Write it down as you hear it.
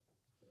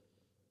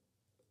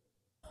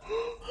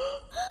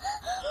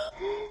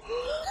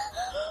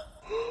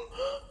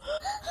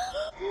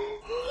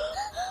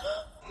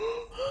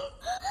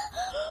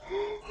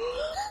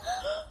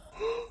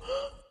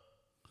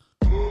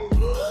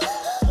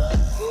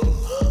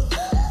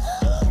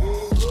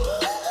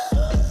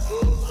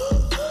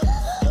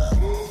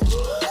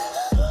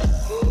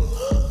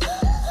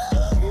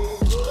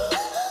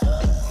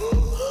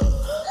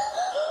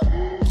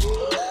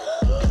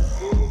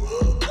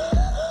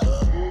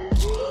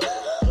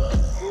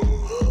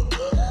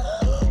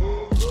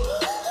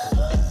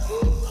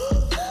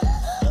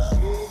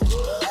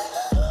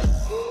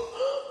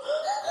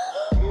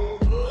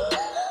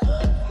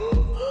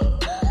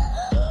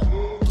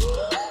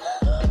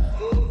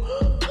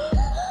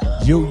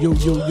Yo, yo,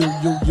 yo, yo,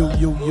 yo, yo,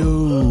 yo,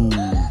 yo.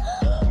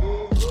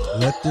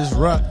 Let this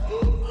rock.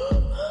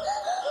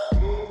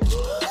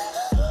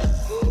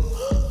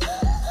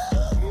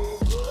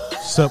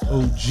 What's up,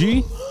 OG?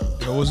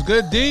 Yo, what's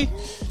good, D?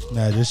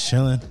 Nah, just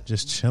chilling.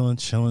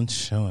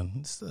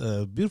 It's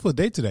a beautiful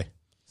day today.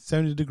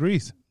 70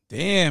 degrees.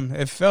 Damn,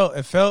 it felt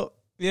like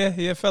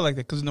that.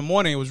 Because in the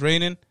morning it was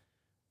raining,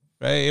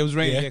 right? It was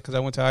raining, because I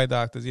went to eye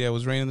doctors. Yeah, it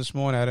was raining this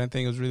morning. I didn't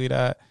think it was really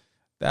that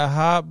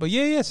hot. But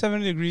yeah,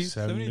 70 degrees.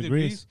 70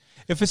 degrees.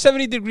 If it's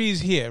 70 degrees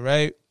here,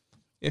 right?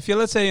 If you're,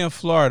 let's say, in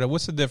Florida,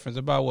 what's the difference?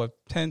 About what,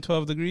 10,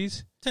 12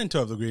 degrees? 10,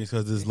 12 degrees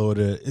because it's lower.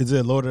 Is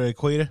it lower to the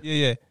equator?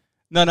 Yeah.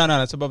 No,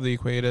 it's above the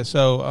equator.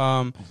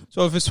 So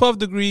if it's 12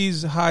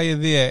 degrees higher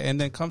there,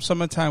 and then come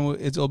summertime,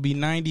 it'll be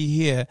 90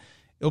 here,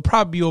 it'll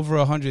probably be over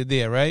 100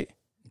 there, right?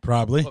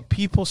 Probably. But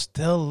people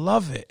still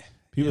love it.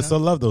 People still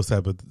love those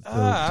type of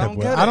I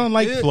don't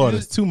like Florida.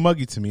 It's too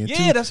muggy to me.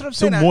 Yeah, that's what I'm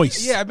saying. Too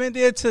moist. I've been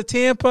there to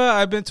Tampa.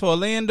 I've been to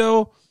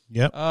Orlando.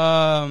 Yep.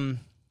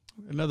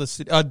 Another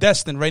city,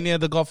 Destin, right near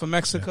the Gulf of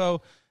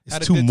Mexico. Yeah.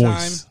 It's too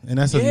moist, and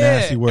that's a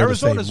nasty word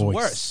Arizona's to say. Moist.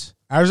 Worse.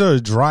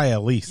 Arizona's dry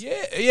at least.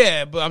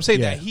 Yeah, but I'm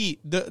saying that heat.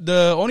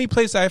 The only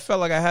place I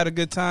felt like I had a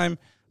good time,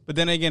 but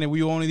then again,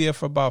 we were only there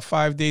for about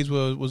 5 days.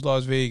 Was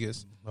Las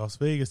Vegas. Las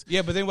Vegas.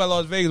 Yeah, but think about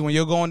Las Vegas. When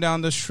you're going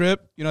down the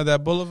strip,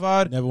 that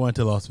boulevard. Never went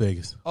to Las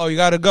Vegas. Oh, you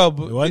got to go.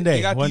 But one day.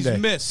 They got these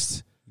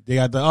mists. They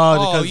got the yeah.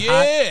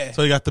 Hot,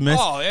 so you got the mist.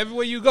 Oh,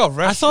 everywhere you go.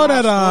 I saw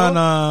that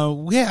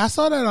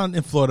on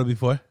in Florida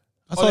before.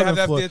 I saw they it have in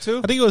that Florida. there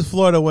too? I think it was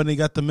Florida when they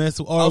got the mist.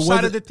 Or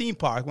outside of the theme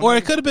park. Or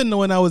it could have been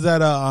when I was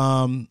at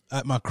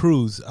at my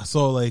cruise. I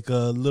saw like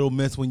a little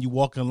mist when you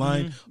walk in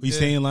line. Or you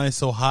stay in line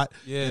so hot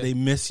that they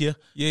miss you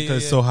because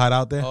it's so hot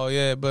out there. Oh,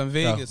 yeah. But in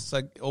Vegas, it's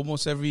like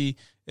almost every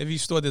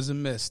store there's a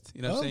mist.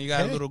 You know what I'm saying? You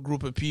got a little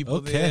group of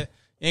people there.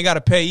 You ain't got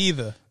to pay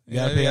either. You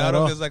got to pay at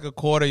all. There's like a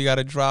quarter you got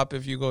to drop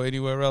if you go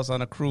anywhere else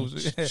on a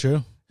cruise.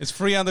 True. It's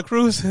free on the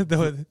cruise.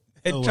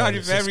 They charge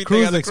you for everything.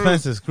 Cruise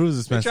expenses. Cruise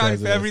expenses. They charge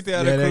you for everything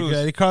on the cruise.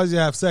 They cause you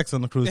to have sex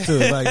on the cruise too.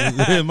 Like,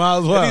 might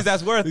as well. At least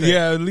that's worth it.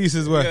 Yeah, at least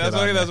it's worth it.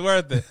 That's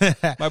worth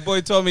it. My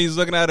boy told me he's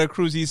looking at a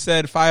cruise. He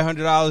said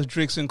 $500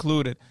 drinks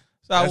included.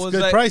 So that's I was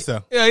good like, price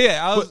though.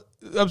 Yeah. I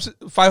was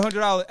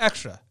 $500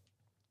 extra.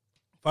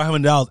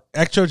 $500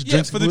 extra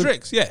drinks for the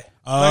drinks. Yeah.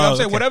 Oh, I'm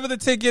saying whatever the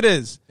ticket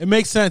is. It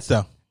makes sense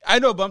though. I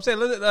know, but I'm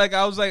saying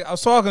I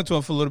was talking to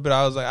him for a little bit.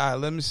 I was like, all right,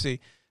 let me see.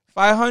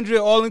 500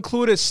 all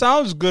included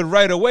sounds good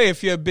right away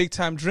if you're a big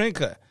time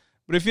drinker.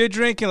 But if you're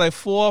drinking like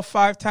 4 or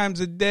 5 times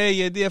a day,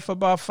 you're there for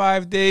about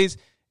 5 days.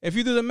 If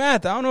you do the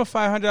math, I don't know if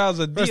 $500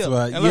 a deal. First of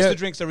all, unless the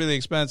drinks are really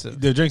expensive.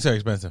 The drinks are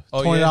expensive.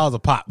 $20 a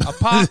pop. A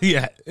pop?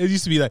 Yeah. It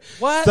used to be like,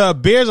 what? The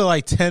beers are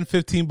like $10,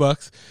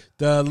 $15.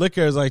 The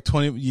liquor is like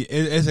 $20.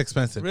 It's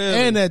expensive. Really?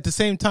 And at the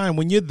same time,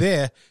 when you're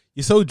there,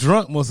 you're so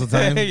drunk most of the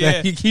time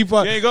that you keep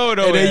up. You ain't going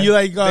nowhere. And then you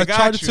like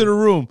charge it to the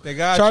room. They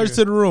got charge you. it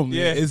to the room.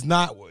 Yeah. It's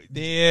not.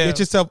 Damn. Get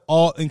yourself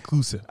all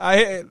inclusive.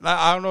 I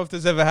don't know if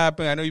this ever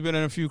happened. I know you've been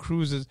on a few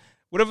cruises.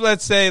 What if,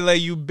 let's say, like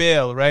you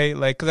bail, right?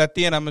 Like, because at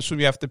the end, I'm assuming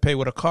you have to pay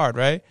with a card,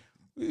 right?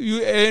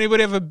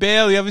 Anybody ever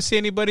bail? You ever see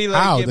anybody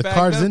like how get the back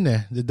card's up? in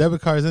there? The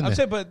debit card's in there. I'm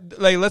saying, but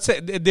like, let's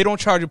say they don't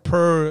charge you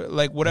per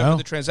like whatever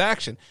the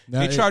transaction.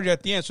 They charge you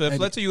at the end. So if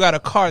let's say you got a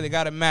card, they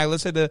got a mag.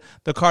 Let's say the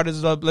card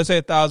is let's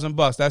say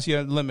 $1,000. That's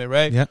your limit,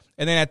 right? Yeah.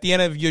 And then at the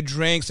end of your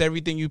drinks,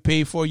 everything you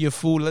pay for, your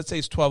food, let's say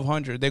it's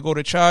 $1,200. They go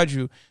to charge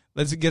you.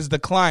 It gets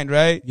declined,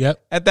 right?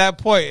 Yep. At that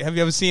point, have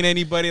you ever seen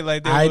anybody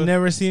like that? I've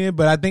never seen it,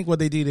 but I think what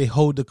they do, they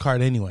hold the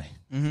card anyway.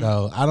 Mm-hmm.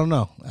 So I don't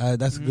know.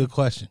 That's a good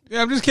question.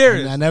 Yeah, I'm just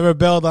curious. I never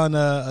bailed on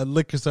a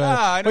liquor store,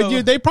 I know.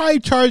 but they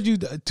probably charge you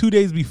 2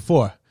 days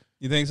before.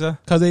 You think so?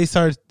 Because they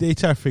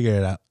try to figure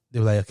it out. They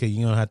were like, okay,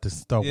 you're gonna have to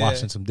start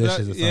washing some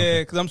dishes or something.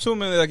 Yeah, because I'm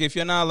assuming like if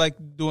you're not like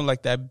doing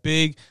like that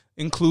big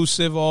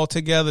inclusive all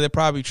together, they're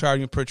probably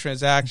charging per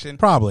transaction.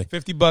 Probably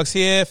 $50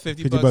 here,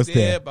 $50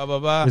 there, blah blah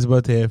blah.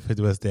 $50 here,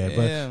 $50 there. Yeah.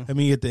 But let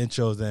me get the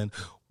intros then.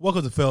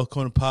 Welcome to Fell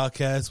Corner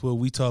Podcast, where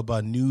we talk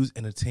about news,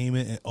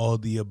 entertainment, and all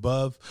the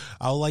above.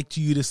 I would like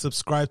you to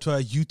subscribe to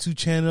our YouTube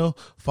channel,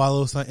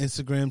 follow us on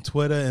Instagram,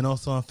 Twitter, and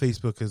also on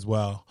Facebook as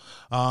well.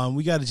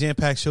 We got a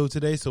jam-packed show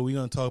today, so we're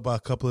going to talk about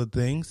a couple of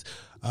things.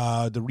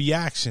 The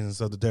reactions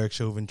of the Derek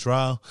Chauvin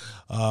trial,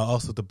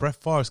 also the Brett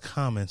Favre's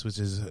comments, which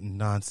is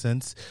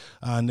nonsense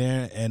on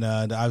there, and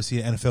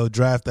obviously the NFL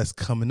draft that's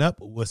coming up.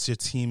 What's your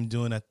team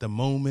doing at the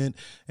moment?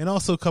 And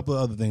also a couple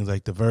of other things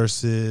like the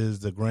Versus,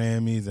 the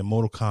Grammys, and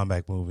Mortal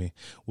Kombat movie,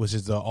 which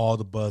is all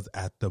the buzz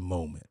at the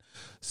moment.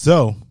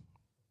 So,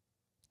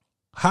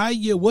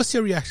 what's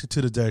your reaction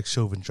to the Derek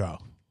Chauvin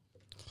trial?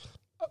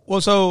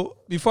 Well, so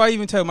before I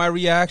even tell my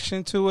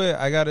reaction to it,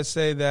 I got to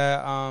say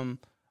that I'm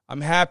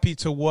happy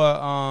to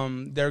what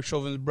Derek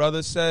Chauvin's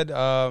brother said.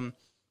 I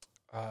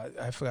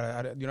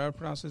forgot. Do you know how to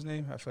pronounce his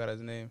name? I forgot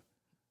his name.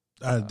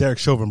 Derek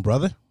Chauvin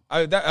brother?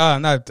 I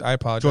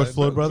apologize. George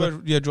Floyd brother?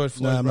 George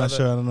Floyd brother. I'm not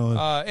sure. I don't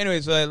know.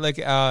 Anyways,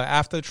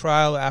 after the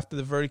trial, after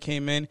the verdict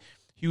came in,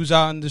 he was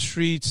out in the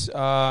streets,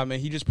 and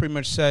he just pretty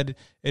much said,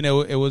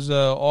 it was an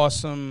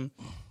awesome,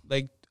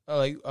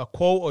 like a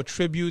quote or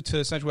tribute to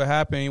essentially what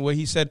happened, where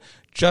he said,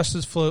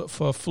 "Justice for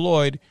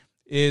Floyd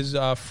is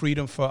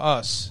freedom for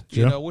us."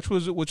 You know, which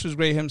was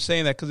great, him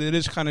saying that, because it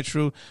is kind of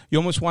true. You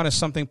almost wanted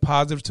something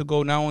positive to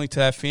go not only to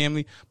that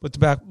family but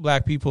to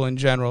black people in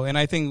general. And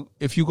I think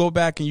if you go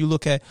back and you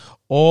look at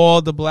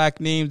all the black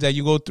names that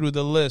you go through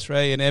the list,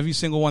 right, and every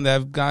single one that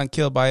have gotten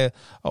killed by a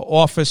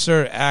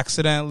officer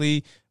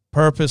accidentally,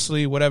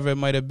 purposely, whatever it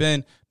might have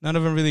been, none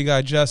of them really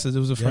got justice. It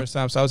was the first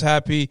time. So I was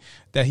happy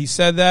that he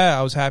said that.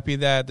 I was happy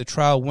that the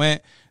trial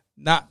went.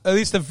 Not at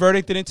least the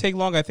verdict didn't take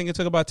long. I think it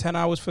took about 10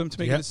 hours for them to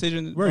make a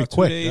decision. Very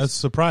quick. 2 days. That's a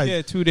surprise.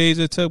 Yeah, 2 days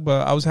it took,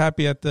 but I was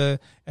happy at the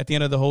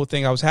end of the whole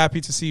thing. I was happy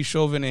to see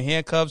Chauvin in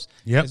handcuffs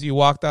as he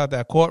walked out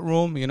that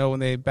courtroom. You know, when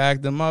they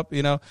bagged him up.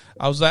 You know,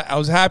 I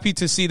was happy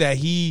to see that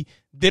he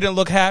didn't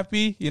look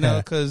happy. You know,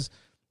 because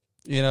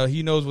you know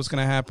he knows what's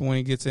going to happen when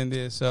he gets in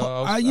there. So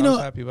I was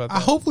happy about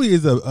that. Hopefully,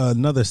 is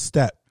another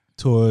step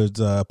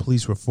towards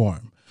police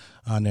reform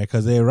on there,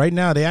 because right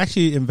now they're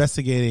actually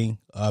investigating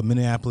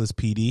Minneapolis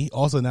PD.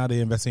 Also now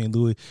they're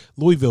investigating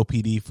Louisville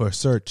PD for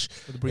search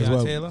for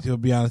Breonna Taylor.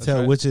 Breonna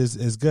Taylor, which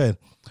is good.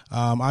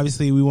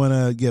 Obviously, we want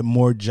to get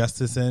more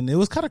justice, and it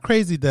was kind of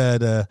crazy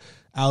that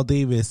Al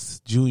Davis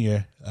Jr.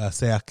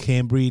 Say I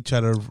can't breathe, try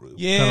to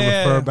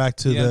refer back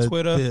to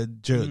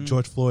the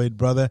George Floyd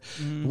brother,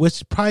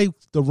 which probably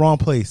the wrong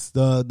place,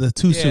 the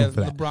too soon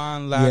for that.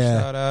 LeBron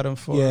lashed out at him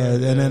for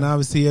and then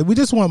obviously we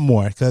just want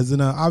more, because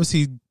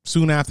obviously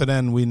soon after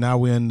then we're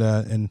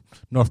in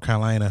North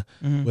Carolina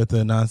with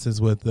the nonsense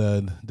with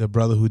the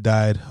brother who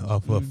died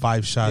of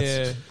 5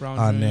 shots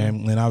on there,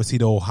 and obviously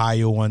the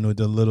Ohio one with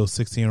the little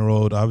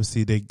 16-year-old.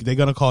 Obviously they're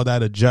gonna call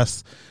that a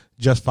just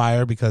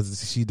fire,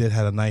 because she did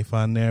have a knife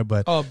on there.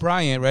 But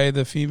Bryant, right,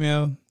 the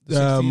female, is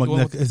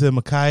it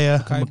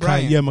Ma'Khia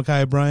Bryant? Yeah,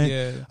 Ma'Khia Bryant.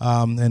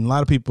 Yeah. And a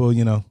lot of people,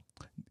 you know,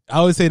 I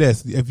always say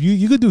this: if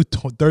you could do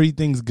 30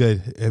 things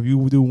good, if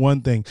you do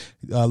one thing,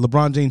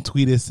 LeBron James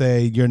tweeted,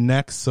 say you're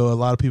next. So a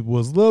lot of people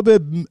was a little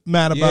bit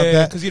mad about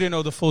that, because you didn't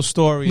know the full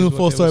story.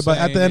 But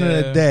at the end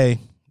of the day,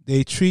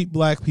 they treat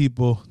black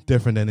people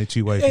different than they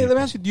treat white people. Let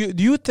me ask you,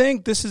 do you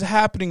think this is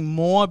happening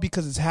more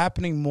because it's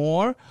happening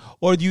more?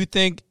 Or do you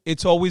think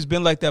it's always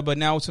been like that, but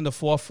now it's in the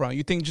forefront?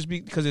 You think just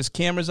because there's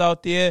cameras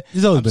out there?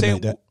 It's always been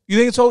like that. You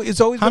think it's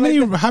always how been many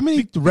like that? how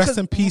many rest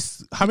in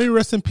peace? How many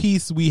rest in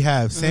peace we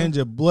have?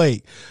 Sandra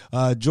Blake,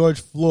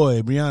 George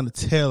Floyd, Breonna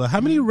Taylor.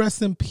 How many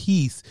rest in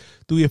peace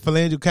do we have?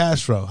 Philando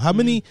Castro. How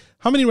many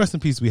rest in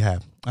peace we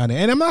have on there?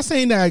 And I'm not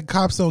saying that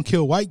cops don't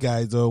kill white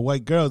guys or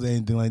white girls or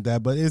anything like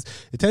that, but it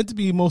tends to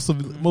be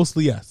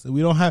mostly us.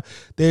 We don't have.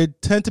 They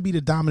tend to be the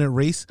dominant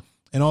race,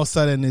 and all of a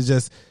sudden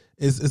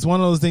it's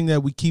one of those things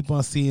that we keep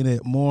on seeing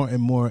it more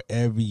and more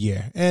every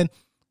year. And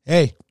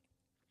hey,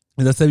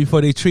 as I said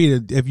before, they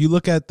treated. If you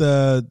look at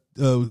the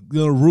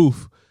little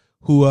Roof,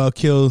 who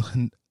killed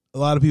a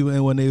lot of people,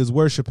 and when they was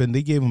worshiping,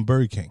 they gave them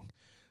Burger King.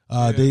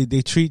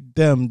 They treat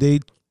them. They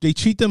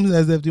treat them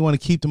as if they want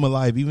to keep them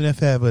alive, even if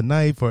they have a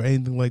knife or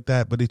anything like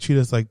that. But they treat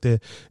us like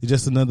they're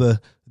just another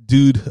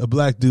dude, a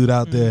black dude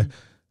out there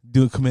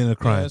committing a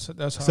crime.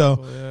 That's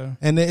horrible,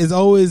 and it's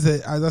always,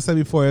 as I said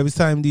before, every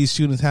time these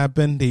shootings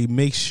happen, they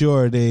make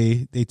sure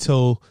they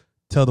tell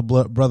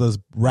the brothers'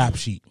 rap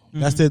sheet.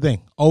 That's their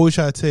thing. Always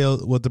try to tell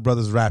what the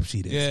brothers' rap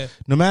sheet is. Yeah.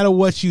 No matter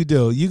what you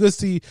do, you can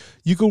see,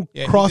 you can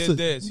cross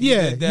it.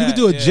 You can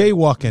do a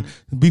jaywalking.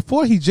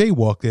 Before he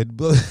jaywalked it,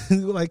 but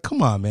like,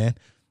 come on, man.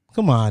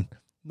 Come on.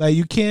 Like,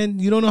 you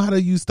don't know how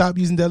to stop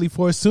using deadly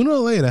force. Sooner or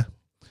later,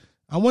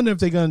 I wonder if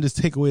they're going to just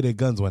take away their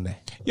guns one day.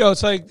 Yo,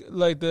 it's like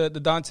the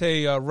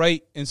Dante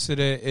Wright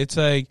incident. It's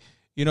like,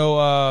 you know,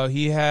 I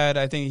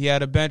think he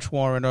had a bench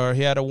warrant, or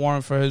he had a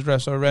warrant for his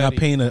arrest already. Not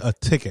paying a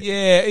ticket.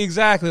 Yeah,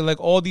 exactly.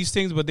 Like all these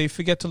things, but they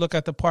forget to look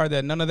at the part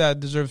that none of that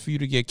deserves for you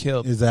to get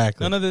killed.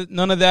 Exactly.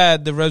 None of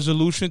that, the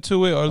resolution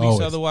to it, or at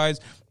least otherwise,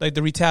 like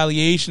the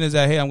retaliation is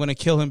that, hey, I'm going to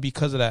kill him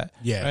because of that.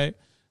 Yeah. Right?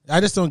 I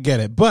just don't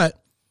get it.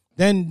 But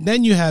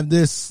then you have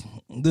this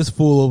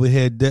fool over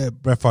here,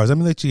 Brett Favre. Let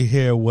me let you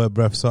hear what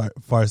Brett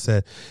Favre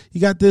said. You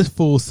got this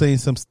fool saying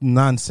some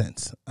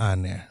nonsense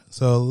on there.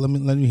 So let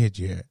me hit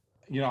you here.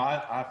 You know,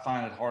 I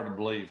find it hard to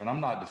believe, and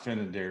I'm not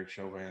defending Derek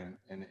Chauvin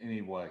in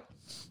any way.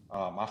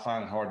 I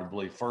find it hard to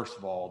believe, first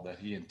of all, that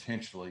he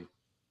intentionally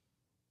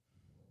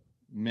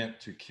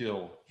meant to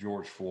kill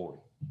George Floyd.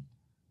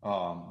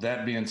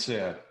 That being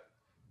said,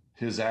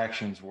 his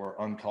actions were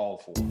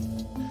uncalled for.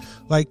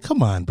 Like,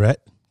 come on,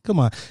 Brett. Come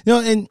on. You know,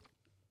 and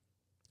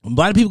a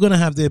lot of people are going to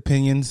have their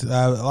opinions.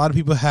 A lot of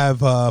people have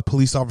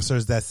police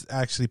officers that's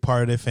actually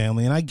part of their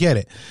family, and I get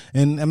it.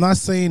 And I'm not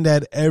saying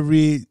that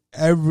every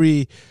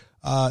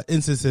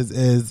instances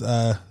is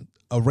a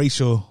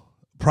racial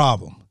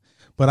problem,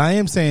 but I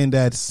am saying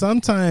that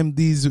sometimes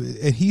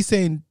and he's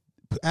saying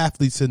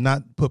athletes should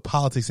not put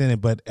politics in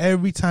it, but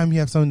every time he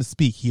has something to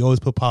speak, he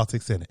always put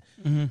politics in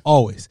it.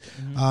 Always.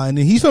 And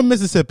then he's from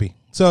Mississippi,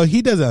 so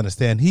he doesn't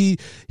understand. He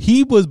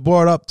was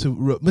brought up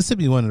to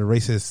Mississippi, one of the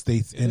racist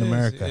states in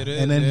America,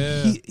 and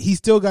then he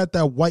still got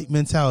that white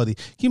mentality.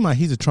 Keep in mind,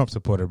 he's a Trump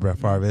supporter. Brett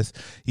Favre is.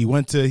 He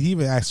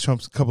even asked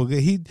Trump a couple of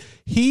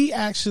he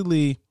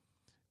actually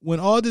when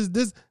all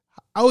this,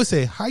 I would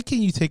say, how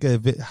can you take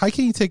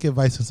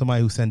advice from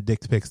somebody who sent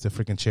dick pics to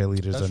freaking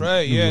cheerleaders? That's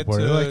right. Yeah, to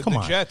like, come the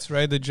on. Jets,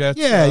 right? The Jets.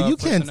 Yeah, you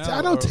can't. personnel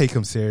I don't take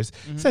him serious.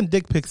 Send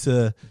dick pics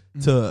to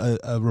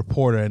a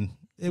reporter, and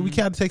we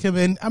can't take him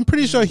in. I'm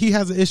pretty sure he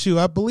has an issue.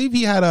 I believe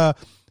he had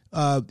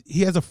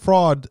he has a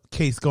fraud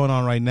case going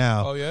on right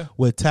now. Oh yeah,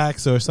 with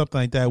tax or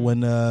something like that.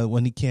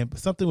 When he can't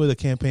something with a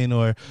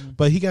campaign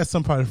but he got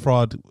some part of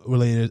fraud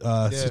related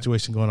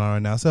situation going on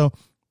right now. So.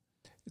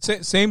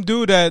 Same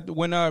dude that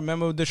when I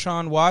remember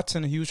Deshaun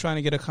Watson, he was trying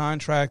to get a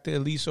contract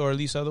at least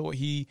other.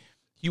 He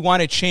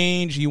wanted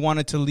change. He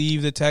wanted to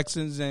leave the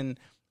Texans, and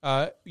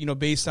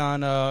based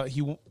on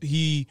the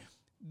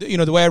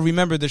way I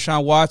remember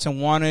Deshaun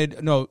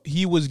Watson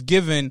he was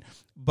given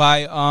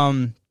by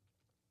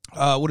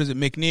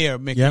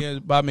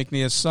McNair, Bob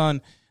McNair's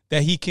son,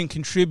 that he can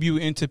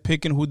contribute into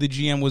picking who the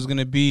GM was going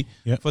to be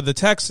for the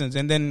Texans.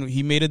 And then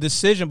he made a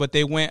decision, but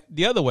they went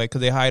the other way because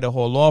they hired a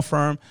whole law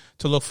firm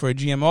to look for a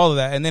GM, all of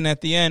that. And then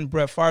at the end,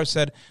 Brett Favre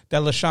said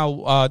that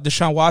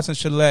Deshaun Watson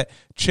should let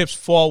chips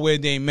fall where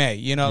they may.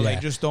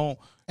 Just don't.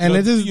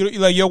 And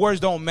your words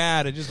don't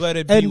matter. Just let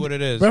it be what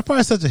it is. Brett Favre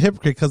is such a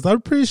hypocrite because I'm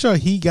pretty sure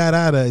he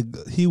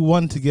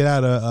wanted to get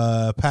out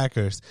of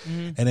Packers,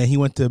 and then he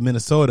went to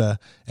Minnesota,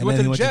 and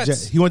then he went to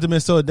Jets. He went to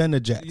Minnesota, then the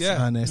Jets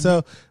on there.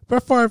 So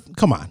Brett Favre,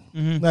 come on,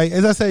 like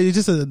as I said, he's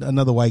just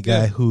another white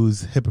guy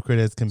who's hypocrite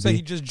as can be. So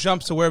he just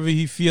jumps to wherever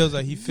he feels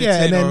like he fits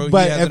in. And then,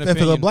 but if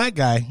it's a black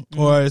guy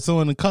or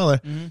someone of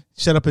color,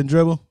 shut up and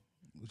dribble.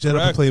 Shut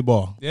up and play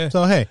ball. Yeah.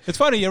 So, hey. It's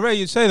funny. You're right.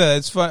 You say that.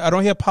 It's fun. I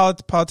don't hear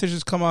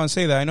politicians come out and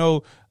say that. I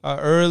know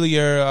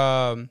earlier,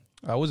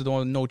 was it the one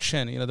with no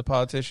chin, the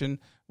politician,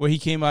 where he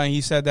came out and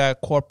he said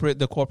that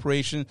the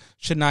corporation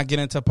should not get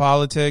into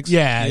politics.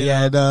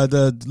 Yeah.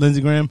 The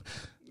Lindsey Graham.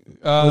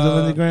 Was it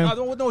Lindsey Graham? No,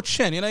 the one with no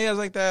chin. He has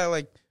like that,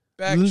 like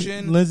back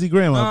chin. Lindsey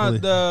Graham, I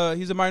believe.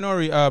 He's a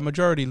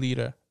majority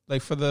leader,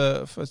 like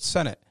for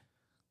Senate.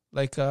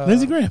 Like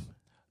Lindsey Graham.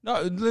 No,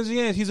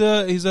 Lindsey, he's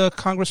a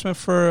congressman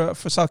for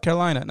South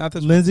Carolina. Not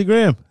this Lindsey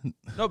Graham.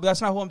 No, but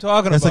that's not who I'm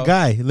talking about. That's a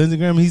guy. Lindsey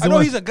Graham. He's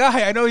a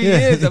guy. I know he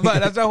is,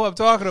 but that's not who I'm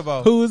talking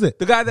about. Who is it?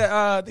 The guy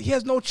that he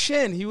has no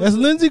chin. That's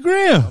Lindsey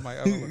Graham. Oh my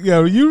God.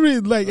 Yeah, you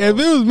read if it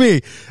was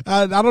me,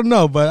 I don't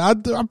know, but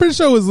I'm pretty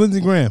sure it was Lindsey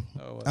Graham.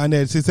 On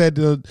there, she said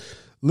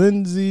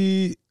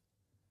Lindsey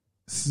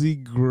C.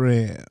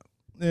 Graham.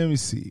 Let me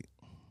see.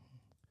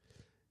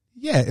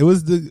 Yeah, it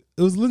was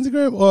Lindsey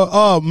Graham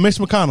or Mitch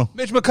McConnell.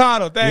 Mitch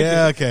McConnell, thank you.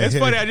 Yeah, okay. It's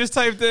funny. I just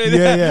typed in.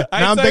 Yeah.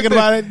 Now I'm thinking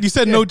about it. You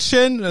said no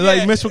chin,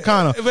 like Mitch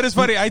McConnell. But it's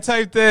funny. I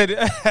typed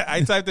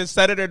in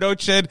Senator no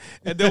chin,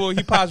 and then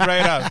he pops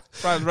right up.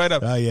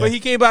 Oh, yeah. But he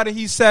came out and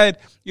he said,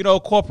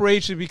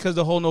 corporation, because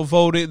the whole no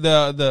voting,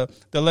 the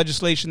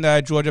legislation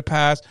that Georgia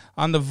passed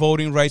on the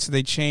voting rights that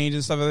they changed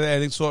and stuff like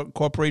that. I think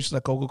corporations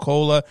like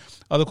Coca-Cola,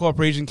 other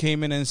corporation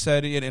came in and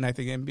said it, and I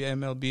think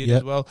MLB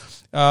as well.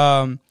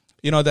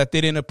 That they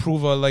didn't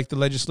approve of like the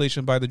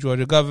legislation by the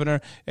Georgia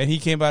governor, and he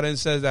came out and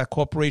says that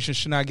corporations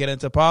should not get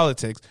into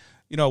politics.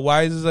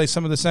 Why is it like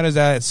some of the senators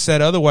that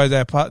said otherwise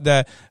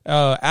that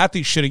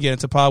athletes shouldn't get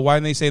into politics? Why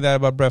didn't they say that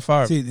about Brett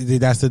Favre? See,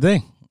 that's the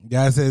thing.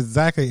 That's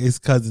exactly. It's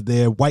because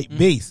they're white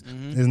based.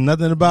 There's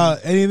nothing about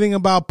anything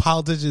about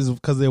politicians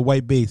because they're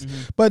white based.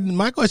 But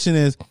my question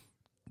is,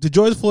 the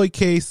George Floyd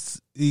case,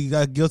 he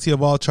got guilty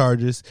of all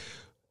charges.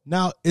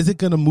 Now, is it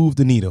going to move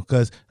the needle?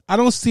 Because I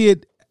don't see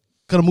it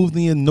gonna move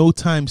in no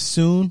time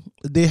soon.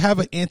 They have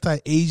an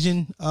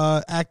anti-Asian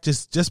act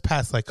just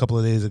passed like a couple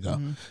of days ago,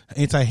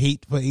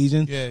 anti-hate for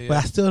Asians. But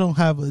I still don't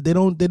have. They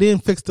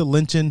didn't fix the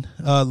lynching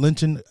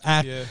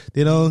act.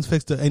 They don't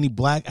fix any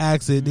black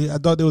acts. I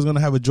thought they was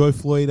gonna have a George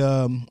Floyd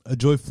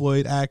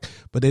act,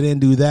 but they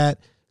didn't do that.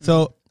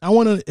 So I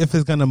wonder if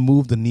it's gonna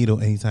move the needle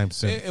anytime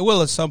soon. It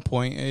will at some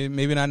point.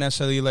 Maybe not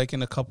necessarily like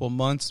in a couple of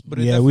months, but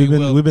we've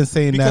been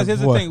saying because that. Because here's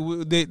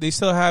the thing: they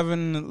still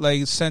haven't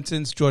like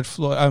sentenced George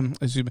Floyd.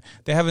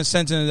 They haven't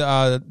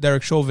sentenced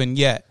Derek Chauvin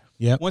yet.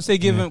 Yeah. Once they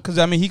give him, because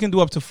he can do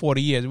up to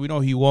 40 years. We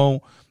know he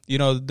won't.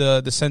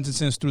 The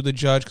sentencing is through the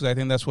judge because I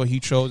think that's what he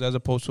chose as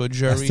opposed to a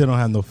jury. I still don't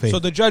have no faith. So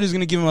the judge is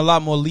going to give him a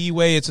lot more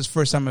leeway. It's his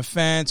first time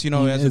offense,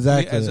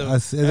 Exactly. As I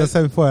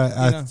said before,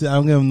 I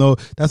don't give him no.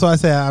 That's why I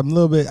say I'm a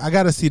little bit. I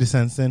got to see the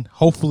sentencing.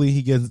 Hopefully,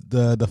 he gets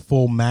the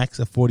full max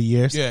of 40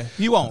 years. Yeah,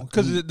 he won't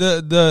because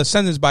the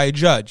sentence by a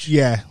judge.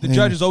 Yeah, the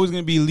judge is always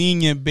going to be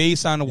lenient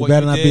based on what you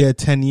better not did. Be a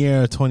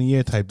 10-year or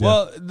 20-year type deal.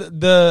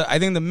 Well, I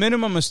think the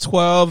minimum is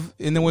 12,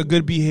 and then with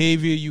good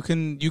behavior, you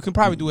can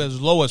probably do as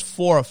low as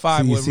 4 or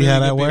 5. So you see how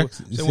that works?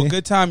 With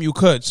good time, you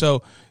could.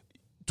 So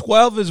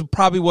 12 is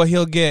probably what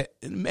he'll get.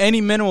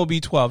 Any minimum will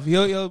be 12.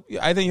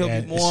 I think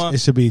he'll be more. It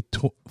should be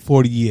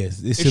 40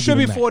 years. It should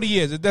be 40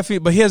 years. It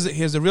definitely. But here's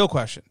the real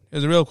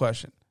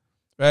question.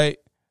 Right?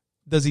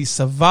 Does he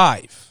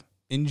survive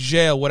in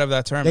jail? Whatever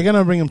that term. They're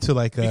gonna bring him to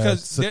like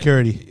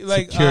security.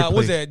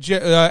 Was it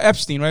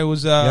Epstein? Right?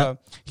 Was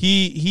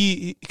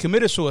he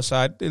committed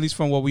suicide? At least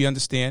from what we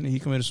understand, he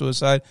committed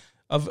suicide.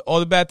 Of all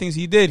the bad things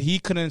he did, he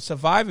couldn't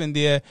survive in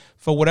there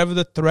for whatever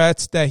the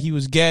threats that he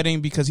was getting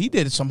because he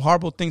did some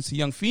horrible things to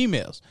young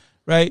females,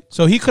 right?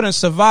 So he couldn't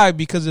survive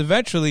because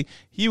eventually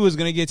he was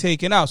going to get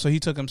taken out. So he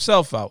took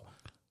himself out.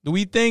 Do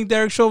we think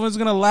Derek Chauvin's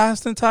going to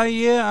last an entire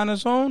year on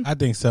his own? I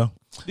think so.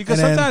 Because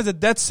And then sometimes the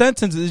death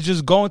sentence is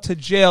just going to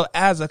jail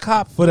as a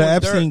cop. for the doing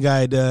Epstein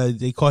dirt. guy,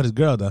 they caught his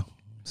girl though.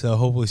 So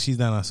hopefully she's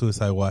not on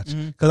suicide watch.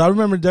 Mm-hmm. Because I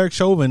remember Derek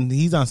Chauvin,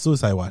 he's on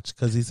suicide watch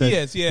because he said He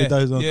is, yeah. he thought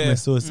he was going to Yeah. commit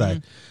suicide.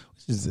 Mm-hmm.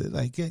 Which is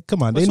like,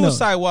 come on, But they know.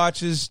 suicide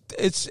watch is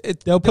They'll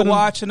they're put him-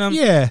 watching him.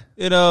 Yeah.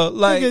 You know,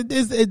 like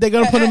They're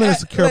going to put him in a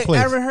secure like place.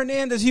 Aaron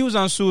Hernandez, he was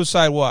on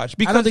suicide watch I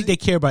because don't think they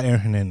care about Aaron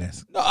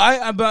Hernandez. No,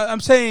 but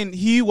I'm saying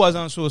he was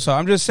on suicide.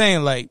 I'm just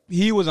saying like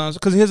he was on,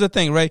 because here's the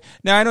thing, right?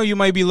 Now I know you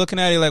might be looking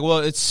at it like, well,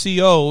 it's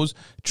COs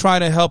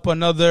trying to help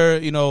another,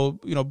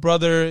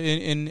 brother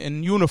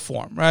in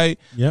uniform, right?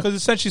 Yep. Because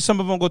essentially some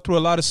of them go through a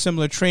lot of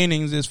similar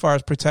trainings as far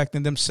as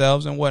protecting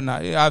themselves and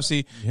whatnot.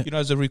 Obviously, Yep.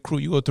 as a recruit,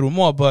 you go through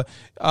more, but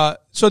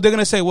so they're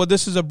gonna say, well,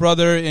 this is a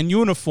brother in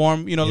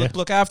uniform, Yeah.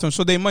 look after him.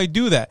 So they might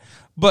do that,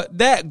 but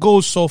that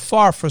goes so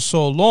far for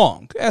so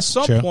long. At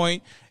some Sure.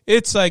 point,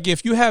 it's like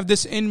if you have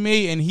this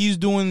inmate and he's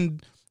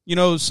doing,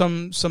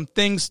 some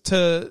things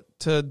to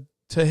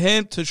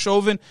him, to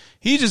Chauvin,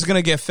 he's just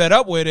gonna get fed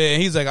up with it,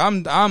 and he's like,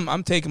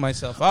 I'm taking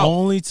myself out.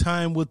 Only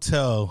time will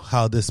tell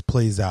how this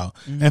plays out.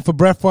 And for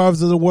Brett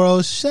Favre's of the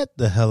world, shut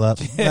the hell up.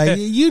 Like,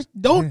 you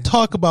don't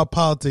talk about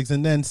politics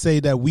and then say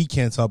that we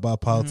can't talk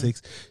about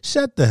politics.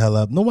 Shut the hell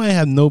up. Nobody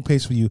has no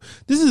patience for you.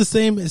 This is the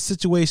same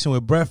situation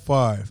with Brett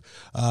Favre,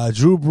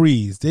 Drew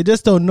Brees. They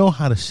just don't know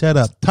how to shut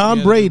up. Tom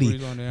Yeah, Drew Brady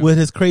Brees on there. with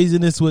his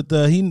craziness with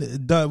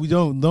we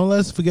don't let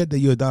us forget that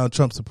you're a Donald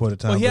Trump supporter.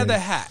 Tom Well, he had Brady.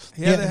 the hat.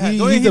 He Yeah, had the hat. he-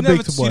 Don't he's he a big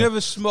never, supporter. He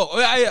never smoked.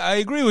 I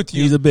agree with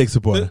you. He's a big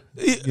supporter.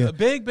 Yeah.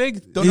 Big.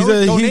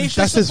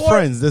 That's his support?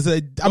 friends.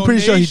 I'm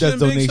pretty sure he does Donation,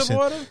 big donation.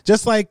 supporter?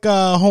 Just like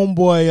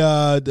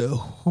homeboy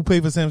who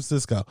played for San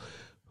Francisco,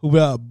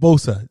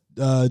 Bosa,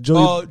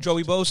 Joey,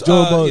 Joey Bosa.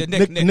 Joey Yeah,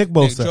 Nick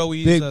Bosa.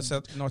 Joey's Big-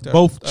 North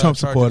both Trump Chargers.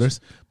 supporters,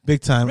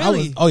 big time.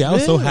 Really? I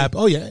was so Really? happy.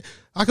 Oh yeah,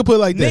 I could put it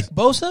like Nick this: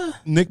 Bosa?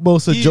 Nick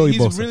Bosa, Joey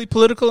he's Bosa. really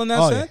political in that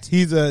Oh, yeah. sense?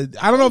 He's I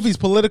don't know if he's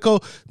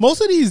political.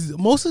 Most of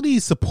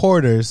these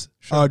supporters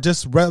are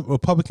just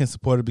Republican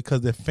supporters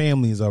because their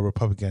families are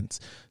Republicans.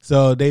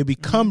 So they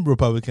become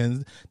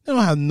Republicans. They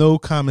don't have no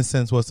common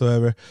sense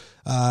whatsoever.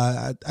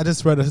 I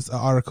just read an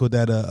article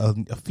that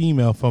a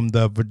female from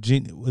the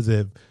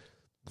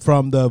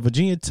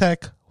Virginia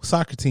Tech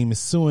soccer team is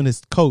suing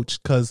his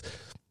coach because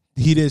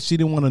she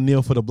didn't want to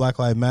kneel for the Black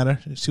Lives Matter.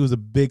 She was a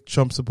big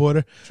Trump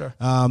supporter. Sure.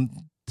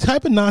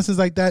 Type of nonsense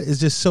like that is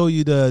just show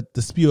you the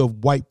spew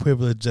of white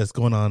privilege that's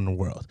going on in the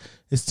world.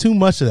 It's too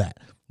much of that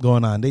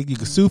going on. You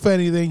can sue for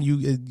anything.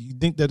 You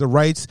think that the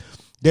rights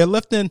they're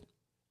lifting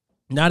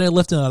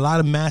a lot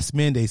of mass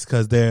mandates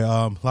because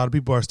a lot of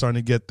people are starting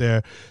to get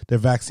their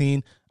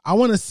vaccine. I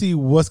want to see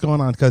what's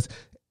going on because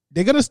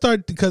they're going to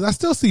start, because I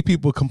still see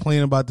people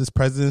complaining about this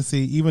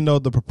presidency, even though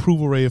the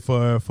approval rate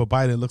for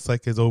Biden looks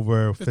like it's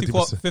over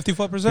 50%.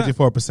 54%.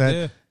 54%.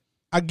 Yeah.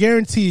 I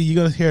guarantee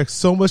you're going to hear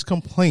so much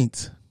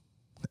complaints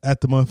at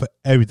the moment for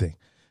everything.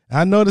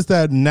 I noticed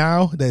that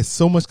now there's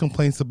so much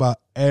complaints about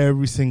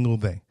every single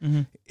thing.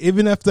 Mm-hmm.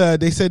 Even if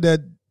they said that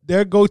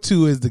their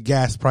go-to is the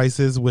gas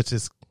prices, which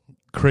is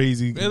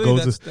crazy. Really?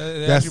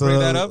 That's you bring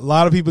that up? A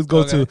lot of people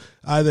go to Okay.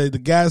 either the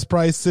gas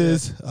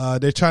prices.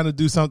 They're trying to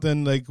do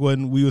something like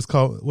when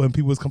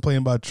people was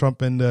complaining about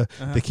Trump and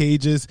the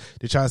cages.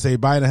 They're trying to say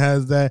Biden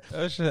has that.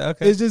 Oh, shit.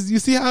 Okay. It's just, you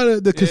see how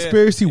the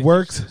conspiracy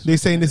works. They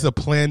saying this is a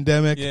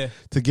pandemic Yeah.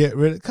 to get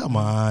rid of. Come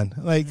on,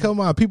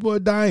 come on. People are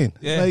dying.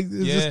 Yeah. Like, it's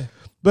Yeah. just,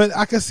 but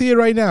I can see it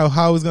right now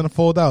how it's going to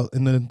fold out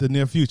in the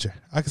near future.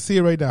 I can see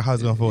it right now how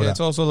it's going to fold Yeah, out. it's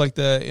also like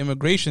the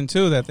immigration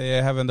too that they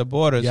have in the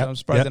borders. Yep, I'm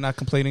surprised yep. they're not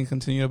complaining.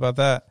 Continue about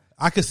that.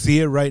 I can see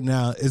it right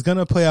now. It's going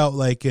to play out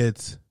like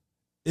it's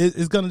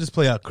going to just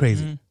play out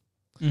crazy.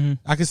 Mm-hmm.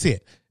 I can see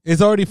it.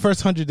 It's already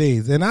first 100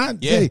 days. And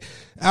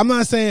I'm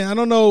not saying, I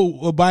don't know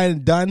what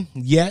Biden done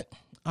yet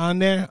on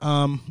there.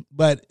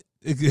 But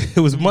it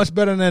was much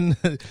better than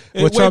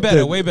what Trump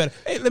did. Way better.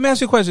 Hey, let me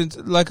ask you a question,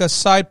 like a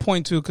side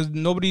point too, because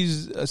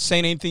nobody's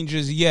saying anything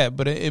just yet,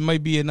 but it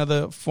might be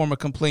another form of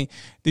complaint.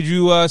 Did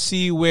you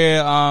see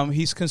where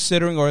he's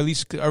considering, or at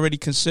least already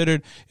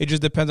considered, it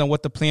just depends on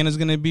what the plan is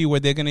going to be,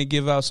 where they're going to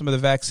give out some of the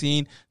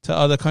vaccine to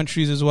other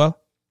countries as well?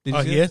 Did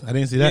you see Yes? I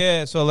didn't see that.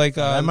 Yeah, so like...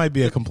 That might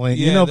be a complaint.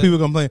 yeah, people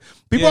complain.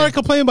 People Yeah. aren't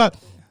complaining about...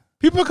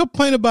 People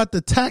complain about the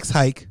tax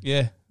hike,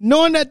 Yeah.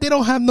 knowing that they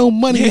don't have no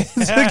money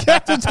to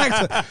get the tax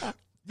hike.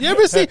 You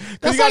ever see?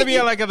 You got to be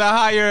like at the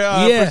higher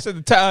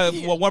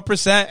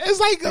 1%. It's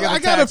like got I a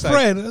got a tax hike.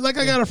 friend. Like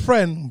I got a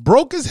friend,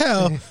 broke as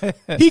hell.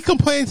 He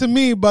complained to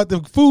me about the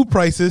food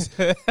prices,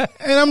 and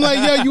I'm like,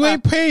 "Yo, you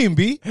ain't paying,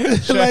 B.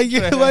 like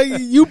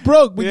you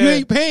broke, but you Yeah,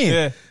 ain't paying.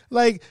 yeah.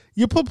 Like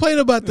you're complaining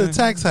about the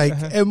tax hike,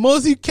 and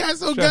most of you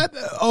cats don't got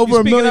over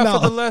You're $1 speaking million.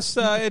 up for the less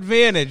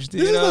advantaged.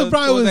 This is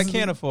probably those that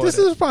can't afford This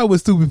it. is probably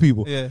with stupid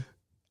people. Yeah.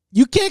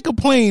 You can't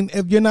complain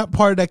if you're not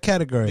part of that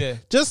category. Yeah.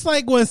 Just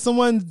like when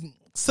someone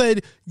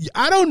said,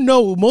 I don't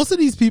know, most of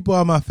these people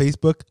on my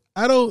Facebook,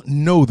 I don't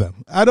know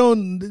them.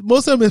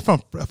 Most of them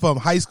is from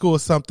high school or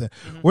something.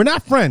 Mm-hmm. We're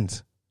not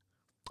friends.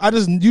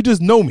 you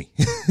just know me,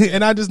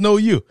 and I just know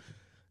you.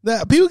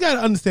 That people got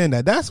to understand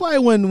that. That's why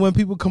when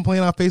people complain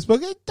on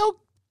Facebook,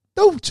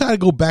 don't try to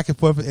go back and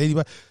forth with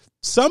anybody.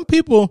 Some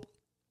people.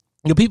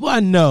 The people I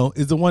know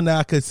is the one that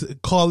I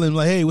could call in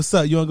like, hey, what's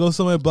up? You want to go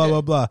somewhere? Blah,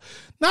 blah, blah.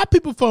 Not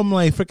people from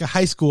like freaking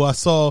high school I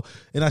saw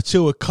and I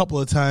chilled a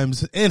couple of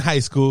times in high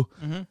school.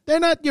 Mm-hmm. They're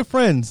not your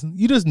friends.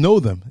 You just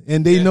know them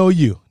and they know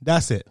you.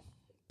 That's it.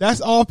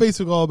 That's all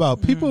Facebook all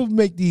about. Mm-hmm.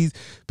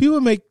 People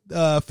make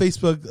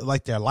Facebook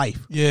like their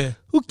life. Yeah.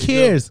 Who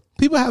cares?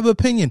 People have an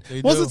opinion.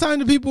 Most of the time,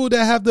 the people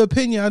that have the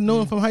opinion, I know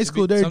them from high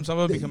school. Some of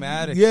them become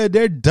addicts. Yeah,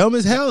 they're dumb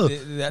as hell.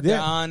 They're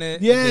on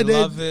it. Yeah, they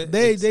love it.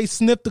 They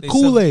snip the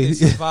Kool-Aid. They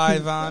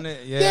survive on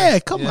it. Yeah, yeah,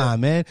 come on,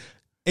 man.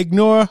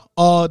 Ignore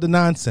all the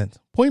nonsense.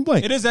 Point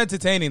blank. It is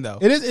entertaining, though.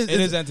 It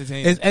is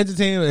entertaining. It's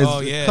entertaining.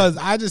 Yeah. Because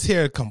I just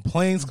hear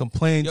complaints.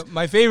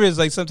 My favorite is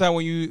like sometimes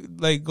when you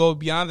like go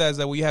beyond that is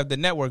that when you have the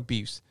network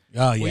beefs.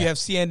 Oh yeah. We have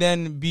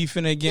CNN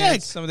beefing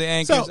against some of the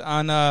anchors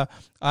on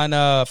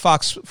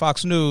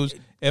Fox News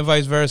and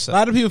vice versa. A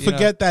lot of people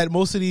forget that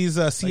most of these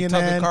CNN,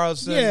 Tucker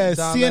Carlson,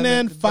 CNN,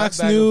 Lemon, Fox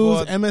back News,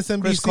 forth.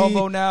 MSNBC, Chris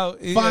Cuomo now,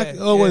 Fox.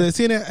 What is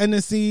it? CNN,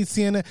 NBC,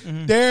 CNN.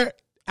 Mm-hmm. Their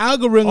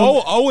algorithm.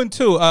 OAN.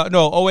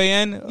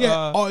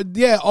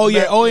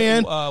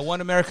 OAN.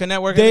 One American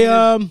Network. They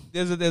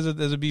there's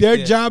a beef. Their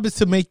job is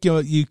to make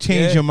you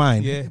change your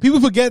mind. Yeah.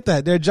 People forget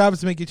that their job is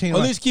to make you change. Your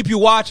mind. At least keep you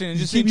watching and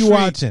just keep you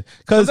watching.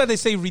 Because sometimes they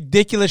say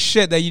ridiculous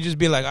shit that you just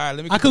be like, all right,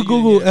 let me. I could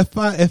Google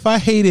if I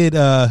hated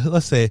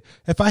let's say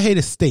if I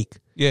hated steak.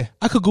 Yeah,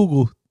 I could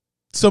Google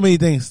so many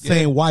things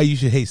saying why you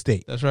should hate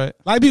steak. That's right.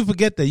 A lot of people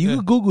forget that. You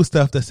can Google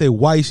stuff that say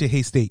why you should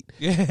hate steak.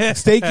 Yeah.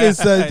 Steak is,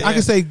 I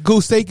can say,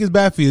 steak is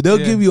bad for you. They'll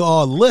give you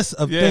a list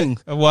of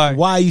things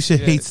why you should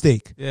hate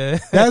steak. Yeah.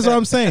 That's what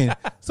I'm saying.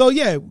 So,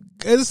 yeah,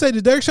 as I said,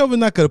 the Derek Chauvin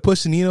not going to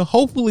push the needle.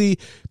 Hopefully,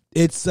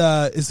 it's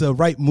a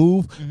right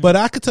move. Mm-hmm. But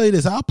I could tell you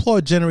this. I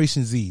applaud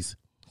Generation Zs.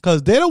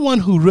 Because they're the one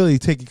who really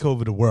take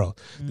over the world.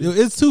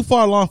 Mm-hmm. It's too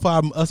far along for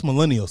us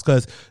millennials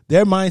because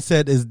their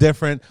mindset is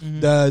different.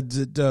 Mm-hmm.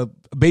 The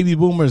baby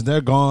boomers,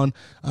 they're gone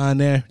on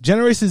there.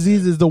 Generation Z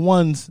is the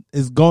ones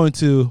is going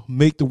to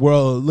make the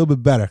world a little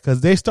bit better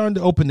because they're starting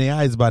to open their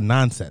eyes about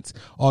nonsense.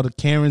 All the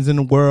Karens in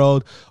the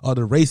world, all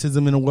the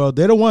racism in the world.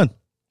 They're the one.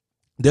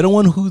 They're the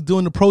one who's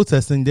doing the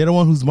protesting. They're the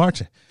one who's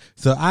marching.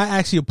 So I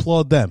actually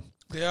applaud them.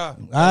 Yeah,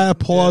 I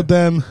applaud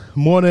them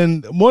more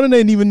than they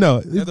even know.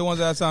 They're the ones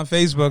that's on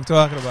Facebook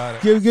talking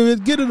about it.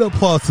 Give an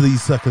applause to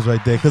these suckers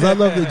right there because I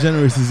love the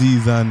Generation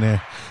Z's on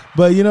there.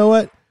 But you know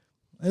what?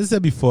 As I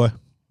said before,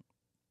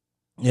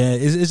 yeah,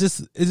 it's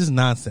just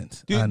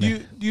nonsense. Do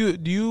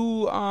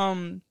you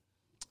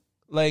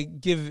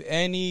like give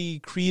any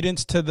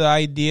credence to the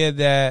idea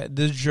that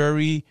this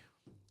jury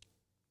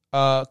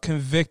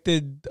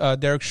convicted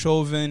Derek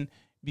Chauvin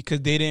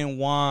because they didn't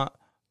want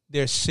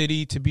their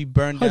city to be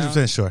burned down?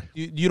 100% sure.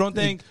 You don't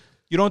think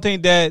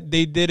that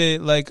they did it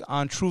like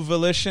on true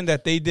volition?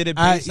 That they did it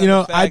based on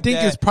the fact I think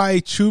it's probably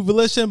true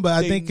volition, but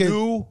I think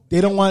they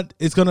don't want.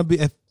 It's gonna be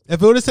if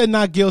it would have said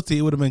not guilty,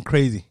 it would have been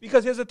crazy.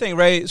 Because here's the thing,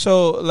 right?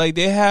 So like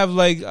they have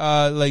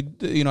I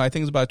think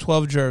it's about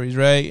 12 juries,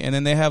 right? And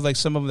then they have like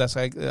some of them that's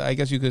like I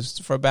guess you could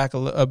for lack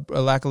of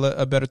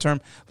a better term,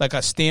 like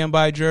a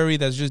standby jury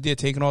that's just there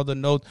taking all the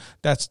notes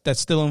that's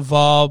still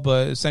involved,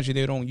 but essentially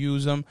they don't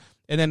use them.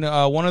 And then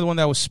one of the one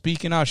that was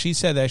speaking out, she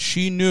said that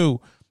she knew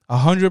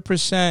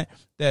 100%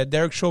 that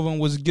Derek Chauvin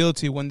was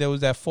guilty when there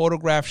was that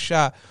photograph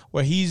shot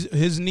where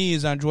his knee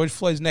is on George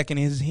Floyd's neck and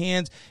his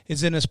hands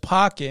is in his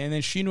pocket. And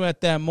then she knew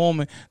at that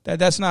moment that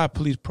that's not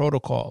police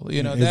protocol.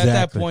 You know, exactly. At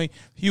that point,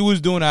 he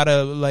was doing out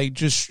of like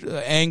just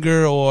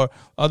anger or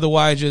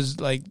otherwise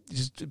just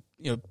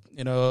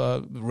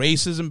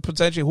racism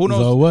potentially. Who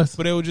knows?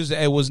 But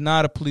it was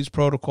not a police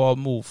protocol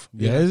move.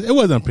 Yeah, it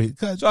wasn't pretty.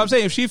 So I'm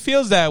saying if she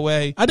feels that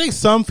way, I think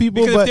some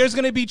people. Because if there's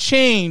going to be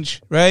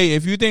change, right?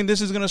 If you think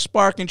this is going to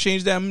spark and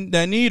change that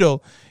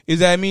needle,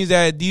 that means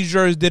that these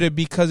jurors did it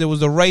because it was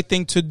the right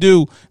thing to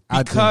do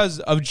because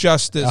of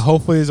justice.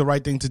 Hopefully, it's the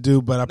right thing to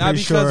do, but I'm not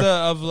pretty sure.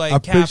 Of like,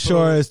 I'm pretty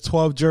sure it's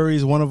 12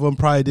 juries. One of them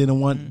probably didn't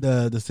want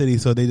the city,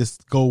 so they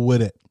just go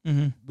with it.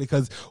 Mm-hmm.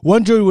 Because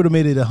one jury would have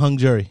made it a hung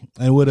jury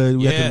and we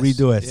had to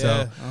redo it.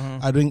 Yeah.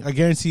 So I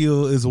guarantee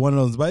you is one of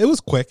those. But it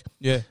was quick.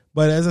 Yeah.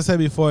 But as I said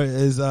before, it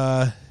just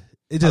I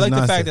like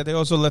nonsense. The fact that they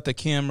also let the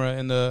camera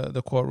in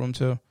the courtroom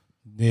too.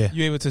 Yeah.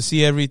 You're able to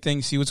see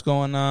everything, see what's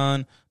going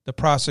on. The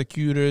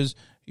prosecutors,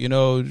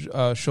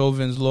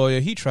 Chauvin's lawyer,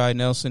 he tried.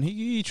 Nelson,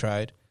 he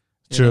tried.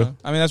 True. Know?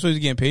 I mean, that's what he's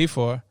getting paid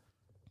for.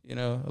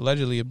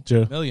 Allegedly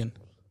 $1 million.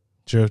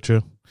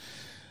 True.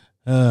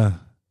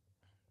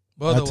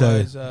 But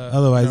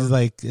otherwise, it's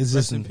like it's rest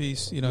just in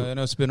peace. I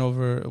know it's been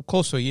over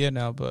close to a year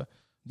now, but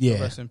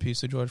rest in peace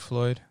to George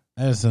Floyd.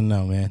 I just don't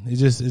know, man.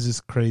 It's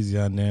just crazy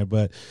on there.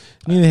 But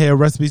need to hear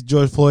rest in peace,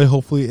 George Floyd.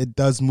 Hopefully, it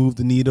does move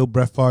the needle.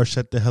 Brett Favre,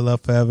 shut the hell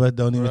up forever.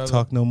 Don't even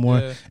talk no more.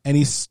 Yeah.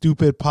 Any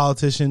stupid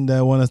politician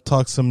that want to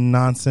talk some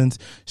nonsense,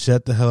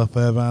 shut the hell up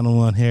forever. I don't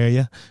want to hear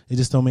you. It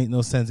just don't make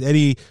no sense.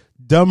 Any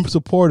dumb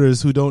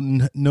supporters who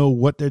don't know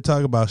what they're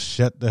talking about,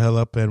 shut the hell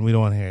up, and we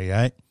don't want to hear you. All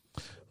right.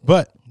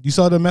 But You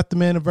saw the Method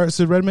Man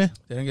versus Redman?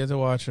 Didn't get to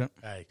watch it.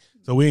 Right.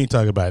 So we ain't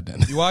talking about it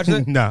then. You watched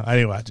it? No, I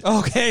didn't watch it.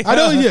 Okay. I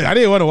know. Yeah, I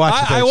didn't want to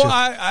watch it.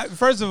 I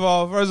first of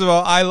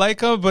all, I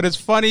like him, but it's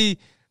funny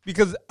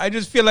because I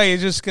just feel like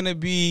it's just gonna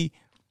be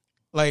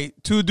like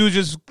two dudes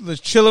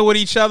just chilling with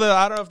each other.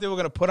 I don't know if they were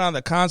gonna put on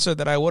the concert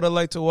that I would have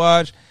liked to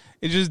watch.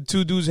 It's just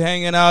two dudes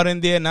hanging out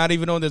in there, not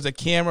even knowing there's a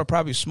camera,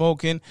 probably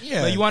smoking.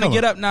 Yeah, like, you want to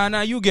get up?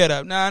 Nah, you get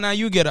up. Nah,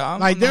 you get up.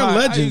 Like, they're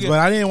legends, but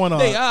I didn't want to.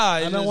 They are.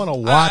 I don't want to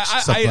watch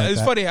something like it's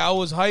that. funny how I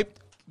was hyped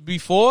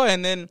before,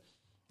 and then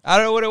I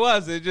don't know what it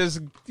was. It just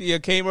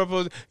came up.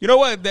 You know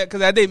what? Because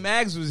that day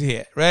Mags was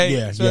here, right?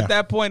 Yeah. So at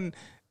that point,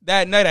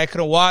 that night I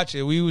couldn't watch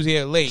it. We was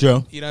here late.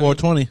 Sure. You know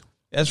what 420. I mean?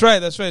 That's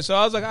right. So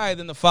I was like, all right.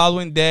 Then the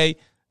following day,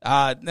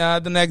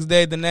 the next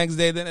day, and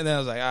then I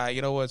was like, all right,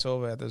 you know what? It's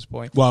over at this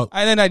point. Well,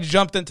 and then I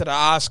jumped into the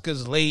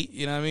Oscars late.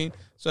 You know what I mean?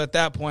 So at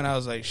that point, I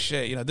was like,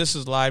 shit. This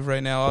is live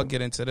right now. I'll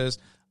get into this.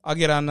 I'll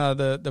get on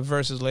the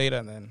verses later,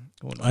 and then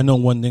I know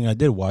one thing I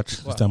did watch.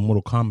 What? It's that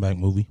Mortal Kombat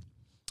movie.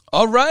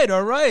 All right.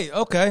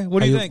 Okay.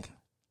 What do you think?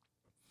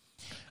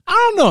 I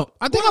don't know.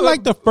 I think I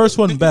like the first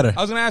one better.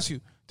 I was going to ask you,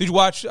 did you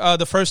watch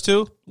the first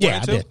two? Yeah, One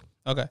and I two? did.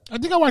 Okay. I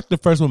think I liked the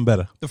first one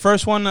better. The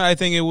first one, I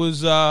think it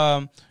was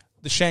the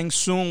Shang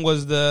Tsung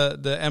was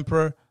the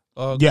emperor.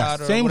 Or Yeah,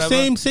 God or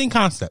whatever. same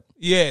concept.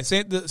 Yeah,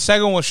 the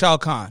second one was Shao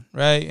Kahn,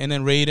 right? And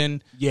then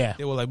Raiden. Yeah.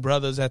 They were like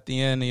brothers at the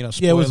end.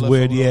 Yeah, it was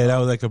weird. Yeah, that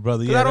was like a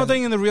brother. Yeah, I don't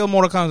think in the real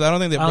Mortal Kombat, I don't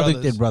think they're brothers. I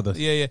don't think they're brothers.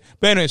 Yeah.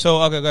 But anyway,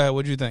 so okay, go ahead.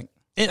 What do you think?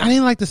 And I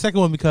didn't like the second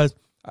one because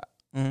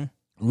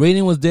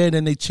Raiden was dead,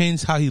 and they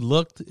changed how he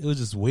looked. It was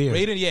just weird.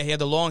 Raiden, yeah, he had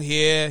the long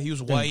hair. He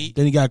was white.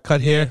 Then he got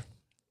cut hair.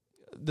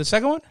 The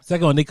second one?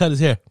 Second one, they cut his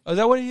hair. Oh, is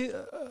that what he?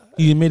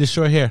 He made his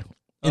short hair.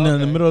 And then in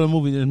the Okay. middle of the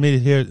movie, they made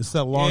his hair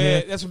instead of long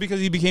hair. That's because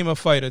he became a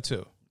fighter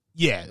too.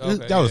 Yeah,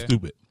 Okay, that was yeah.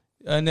 stupid.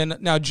 And then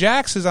now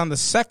Jax is on the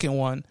second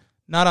one,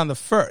 not on the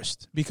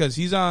first, because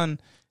he's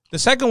on the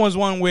second one's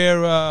one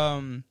where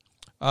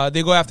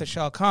they go after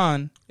Shao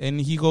Kahn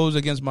and he goes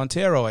against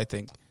Montero, I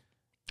think.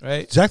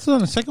 Right? Jackson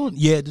on the second one?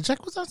 Yeah, the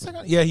Jack was on the second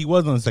one? Yeah, he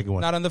was on the second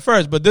one. Not on the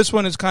first, but this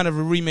one is kind of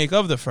a remake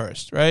of the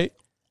first, right?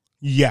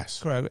 Yes.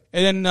 Correct.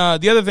 And then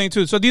the other thing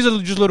too. So these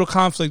are just little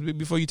conflicts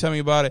before you tell me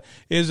about it.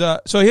 Is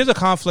so here's a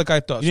conflict I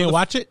thought. You So didn't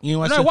watch it? You didn't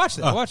watch No, it? I watched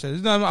it. Oh. I watched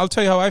it. I'll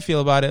tell you how I feel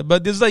about it.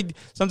 But there's like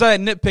sometimes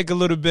I nitpick a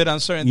little bit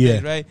on certain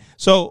things, right?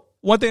 So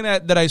one thing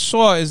that I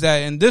saw is that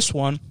in this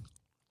one,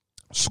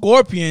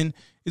 Scorpion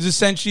is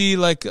essentially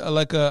like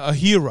a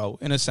hero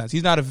in a sense.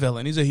 He's not a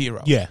villain. He's a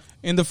hero. Yeah.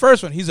 In the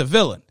first one, he's a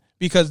villain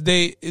because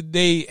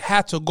they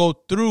had to go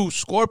through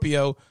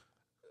Scorpion,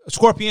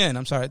 Scorpion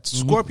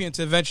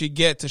to eventually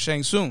get to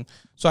Shang Tsung.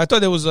 So I thought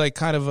there was like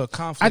kind of a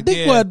conflict. I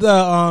think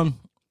there.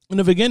 in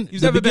the beginning,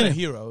 He's never been a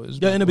hero.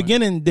 Yeah, in the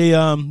beginning, they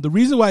the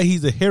reason why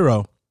he's a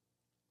hero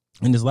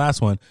in this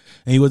last one,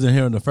 and he wasn't a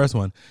hero in the first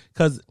one,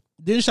 because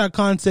didn't Shao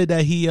Kahn say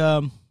that he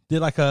did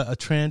like a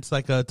trance,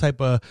 like a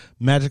type of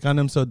magic on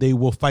them, so they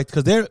will fight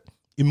because they're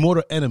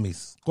immortal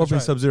enemies, Scorpion,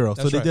 right. Sub-Zero.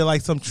 So That's they right. did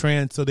like some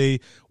trance, so they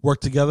work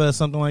together or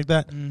something like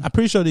that. I'm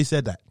pretty sure they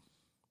said that.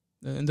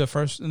 In the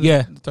first,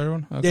 Yeah. the third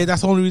one. Okay. Yeah,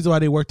 that's the only reason why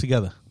they work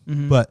together.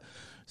 But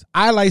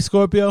I like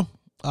Scorpio.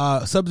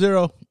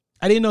 Sub-Zero,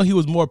 I didn't know he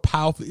was more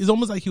powerful. It's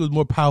almost like he was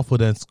more powerful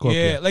than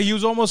Scorpio. Yeah, like he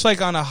was almost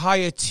like on a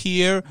higher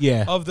tier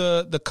of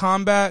the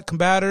combats.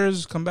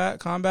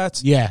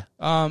 Yeah.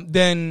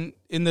 Then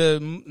in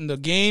the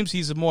games,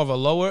 he's more of a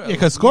lower. Yeah,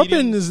 because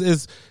Scorpion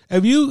is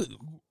if you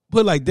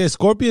put like this,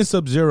 Scorpion,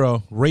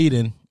 Sub-Zero,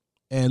 Raiden,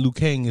 and Liu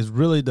Kang is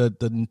really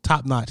the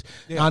top notch.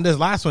 Yeah. On this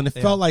last one, it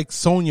felt like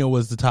Sonya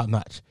was the top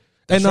notch.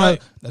 That's and,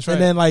 right. That's right.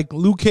 And then like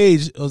Luke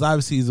Cage was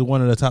obviously is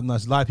one of the top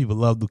notch. A lot of people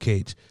love Luke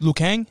Cage. Liu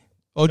Kang?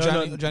 Oh,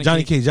 No,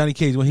 Johnny Cage. Johnny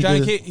Cage. When he Johnny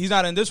did, Cage. He's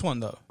not in this one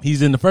though.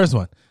 he's in the first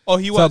one. Oh,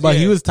 he was. So, but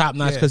yeah. he was top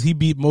notch Yeah. because he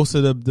beat most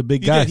of the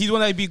big He guys. did. He's the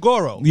one that beat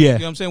Goro. Yeah. You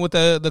know what I'm saying? With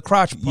the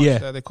crotch punch Yeah.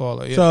 that they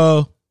call it. Yeah.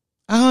 So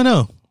I don't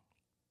know.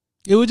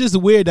 It was just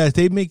weird that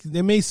they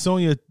made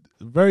Sonya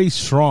very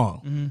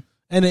strong,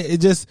 and it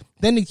just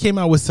then they came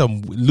out with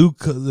some Luke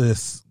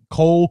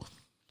Cole,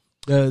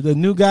 the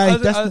new guy.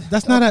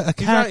 That's not a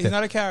character. He's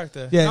not a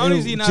character. Yeah, not only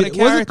is he not a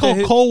character. Was it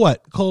Cole? Cole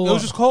what? Cole? It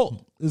was just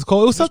Cole. It was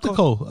Cole. It was something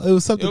Cole. It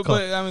was something Cole.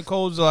 I mean,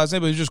 Cole's the last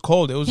name, but it was just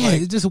Cold. It was Yeah,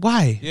 like, it's just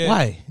why? Yeah.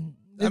 Why?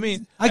 I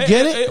mean, I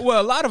get it.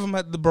 Well, a lot of them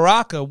had the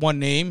Baraka one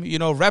name,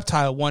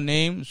 Reptile one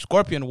name,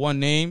 Scorpion one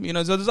name,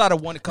 so there's a lot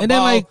of one. Cabal. And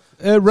then like So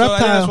I think Reptile.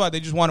 that's why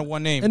they just wanted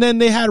one name. And then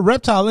they had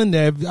Reptile in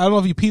there. I don't know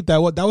if you peeped that.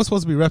 That was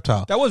supposed to be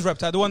Reptile. That was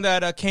Reptile, the one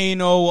that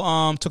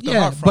Kano took the Yeah,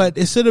 heart from. but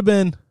it should have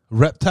been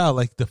Reptile,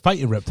 like the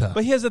fighting Reptile.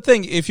 But here's the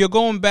thing: if you're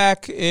going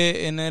back,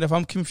 and if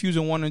I'm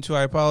confusing one and two,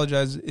 I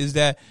apologize. Is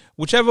that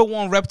whichever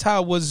one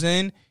Reptile was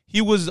in,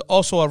 he was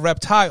also a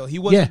reptile. He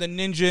wasn't the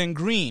ninja in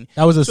green.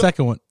 That was the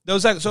second one. That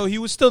was so he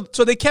was still.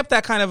 So they kept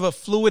that kind of a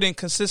fluid and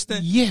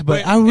consistent. Yeah,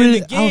 but in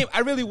the game,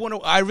 I really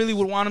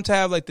would want him to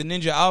have like the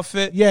ninja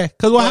outfit. Yeah,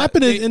 because what But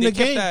happened is they in the kept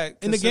game, that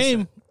in the consistent.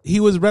 game, he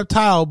was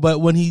Reptile,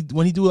 but when he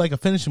do like a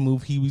finishing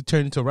move, he would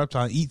turn into a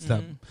reptile and eat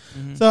stuff.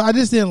 So I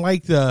just didn't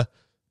like the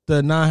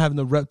the not having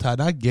the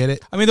reptile. I get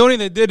it. I mean, the only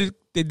thing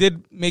they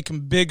did make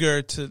him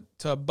bigger to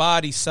a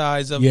body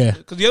size of. Yeah.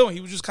 Because the other one,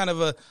 he was just kind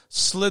of a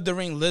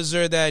slithering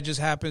lizard that just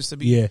happens to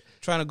be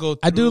trying to go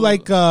through. I do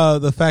like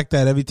the fact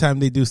that every time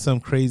they do some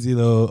crazy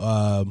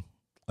little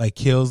like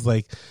kills,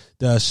 like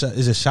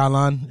is it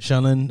Shannon,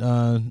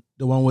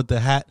 the one with the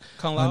hat,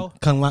 Kung Lao?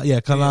 Kung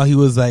Lao. He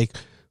was like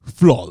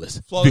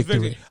flawless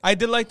victory. I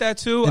did like that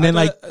too. And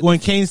then when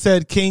Kane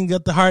said Kane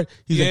got the heart,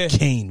 he's like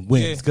Kane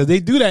wins because they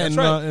do that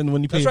in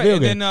when you play video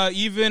game. And then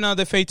even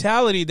the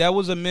fatality, that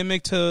was a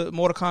mimic to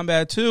Mortal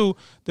Kombat 2.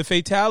 The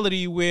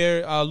fatality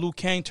where Liu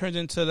Kang turns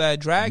into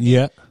that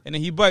dragon, and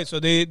then he bites. So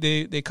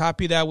they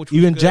copy that, which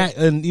even was good. Jack,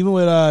 and even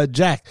with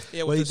Jack.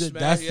 Yeah, with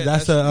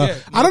that's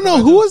I don't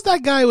know who was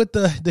that guy with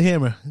the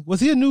hammer. Was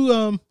he a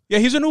new? Yeah,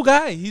 he's a new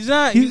guy. He's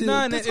not.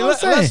 That's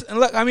what I'm saying.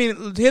 Look, I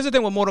mean, here's the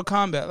thing with Mortal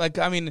Kombat. Like,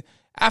 I mean,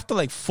 after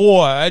like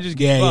 4, I just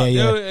gave up.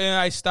 And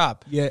I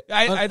stopped. Yeah,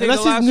 I think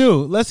unless he's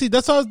new. Let's see.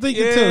 That's what I was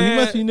thinking too. He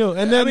must be new.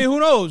 And then, I mean, who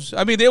knows?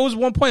 I mean, there was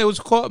one point it was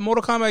called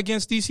Mortal Kombat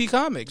against DC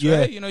Comics,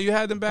 right? You know, you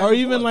had them back. Or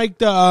even like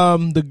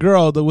the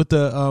girl with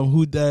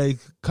the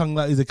Kung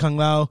Lao. Is it Kung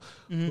Lao?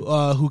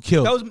 Who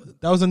killed?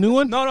 That was a new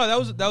one. No,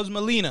 that was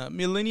Melina.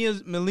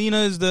 Melina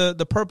is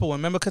the purple one.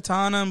 Remember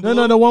Katana? And Blue?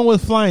 No, the one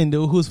with flying.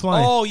 Who's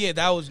flying? Oh yeah,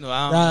 that was no.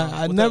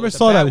 I never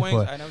saw that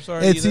before. I never saw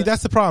it either. See,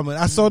 that's the problem.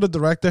 I saw the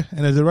director,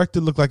 and the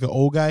director looked like an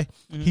old guy.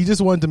 He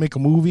just wanted to make a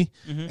movie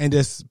and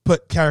just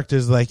put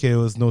characters like it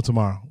was no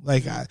tomorrow.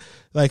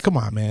 Like, come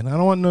on, man. I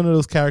don't want none of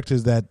those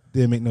characters that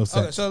didn't make no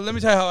sense. Okay, so let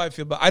me tell you how I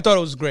feel. But I thought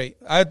it was great.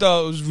 I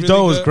thought it was really You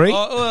thought it was good. great?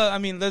 I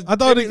mean, I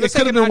thought it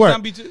could have been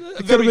work.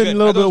 It could have been a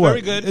little bit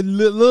work.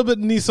 A little bit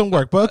needs some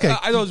work, but okay. I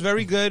thought it was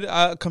very good.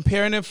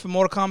 Comparing it from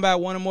Mortal Kombat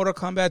 1 and Mortal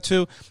Kombat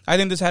 2, I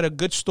think this had a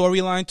good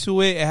storyline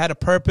to it. It had a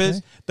purpose.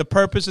 Okay. The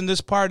purpose in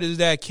this part is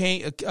that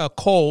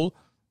Cole,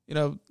 you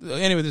know,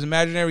 anyway, this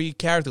imaginary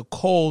character,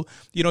 Cole,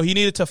 you know, he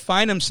needed to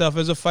find himself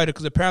as a fighter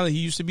because apparently he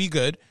used to be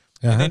good.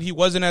 And then he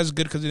wasn't as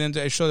good because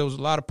it showed there was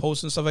a lot of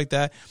posts and stuff like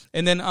that.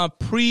 And then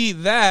pre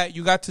that,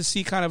 you got to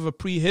see kind of a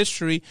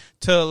prehistory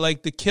to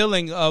like the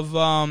killing of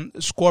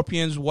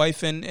Scorpion's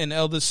wife and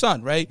eldest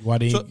son, right?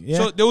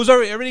 So there was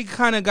already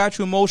kind of got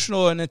you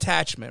emotional and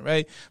attachment,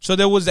 right? So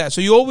there was that.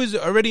 So you always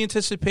already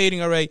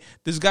anticipating, all right,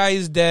 this guy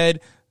is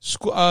dead.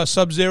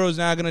 Sub-Zero is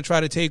now going to try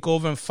to take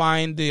over and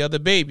find the other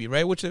baby,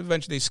 right? Which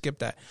eventually they skipped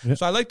that. Yep.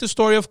 So I like the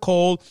story of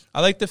Cole.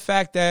 I like the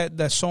fact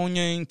that Sonya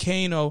and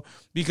Kano,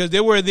 because they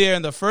were there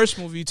in the first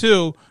movie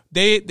too,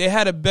 they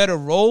had a better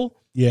role.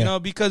 Yeah. You know,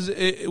 because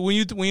when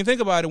you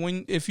think about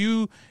it, if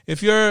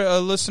you're a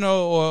listener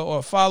or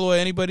a follower,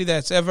 anybody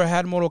that's ever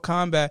had Mortal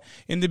Kombat,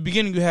 in the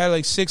beginning you had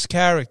like 6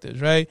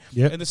 characters, right?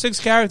 Yeah. And the 6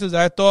 characters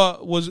that I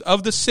thought was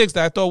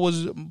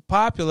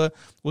popular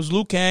was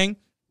Liu Kang.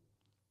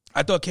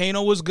 I thought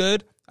Kano was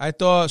good. I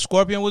thought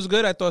Scorpion was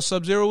good. I thought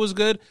Sub-Zero was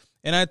good.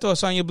 And I thought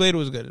Sonya Blade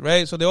was good,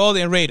 right? So they're all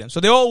in Raiden. So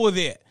they all were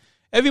there.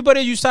 Everybody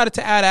you started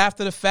to add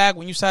after the fact,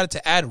 when you started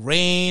to add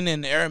Rain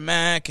and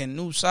Ermac and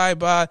New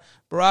Saibot,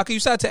 Baraka, you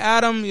started to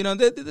add them, you know,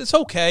 it's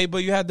okay, but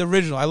you had the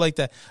original. I like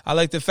that. I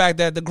like the fact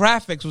that the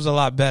graphics was a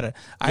lot better.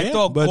 I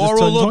thought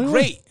Goro looked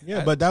great.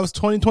 Yeah, but that was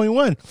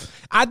 2021.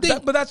 I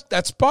think, but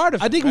that's part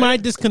of it. I think my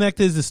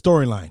disconnect is the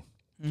storyline.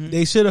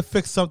 They should have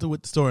fixed something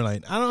with the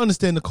storyline. I don't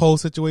understand the Cole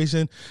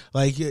situation.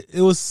 Like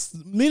it was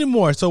meaning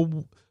more.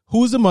 So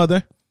who's the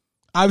mother?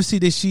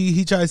 Obviously,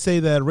 he tried to say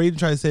that Raiden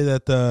tried to say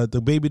that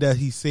the baby that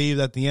he saved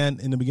at the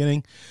end in the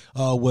beginning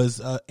was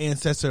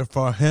ancestor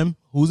for him.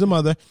 Who's the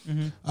mother?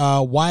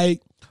 Why?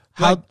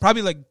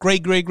 Probably like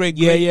great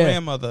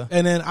grandmother.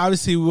 And then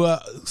obviously,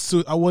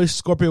 so I wish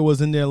Scorpion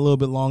was in there a little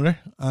bit longer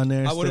on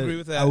there. I would agree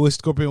with that. I wish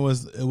Scorpion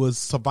was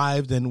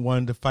survived and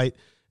wanted to fight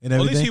and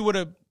everything. At least he would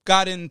have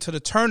got into the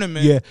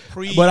tournament.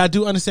 But I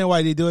do understand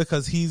why they do it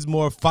because he's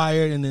more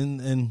fire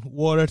and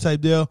water type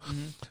deal.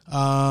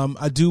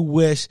 I do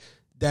wish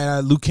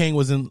that Liu Kang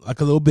wasn't like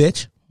a little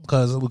bitch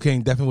because Liu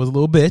Kang definitely was a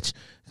little bitch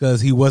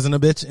because he wasn't a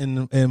bitch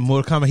in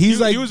Mortal Kombat.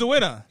 He was a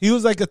winner. He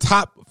was like a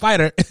top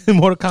fighter in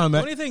Mortal Kombat. The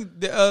only thing,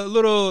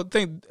 little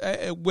thing,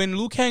 when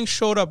Liu Kang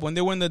showed up when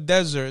they were in the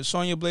desert,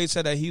 Sonya Blade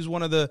said that he's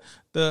one of the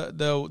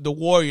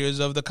warriors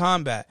of the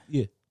combat.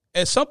 Yeah.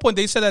 At some point,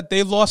 they said that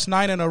they lost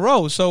 9 in a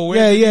row. So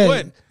where did he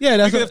win? Yeah,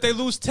 that's because if they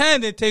lose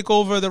 10, they take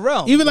over the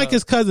realm. Even like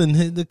his cousin,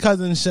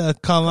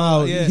 Kung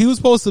Lao, he was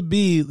supposed to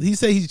be. He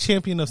said he's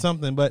champion of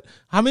something, but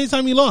how many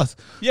times he lost?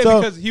 Yeah,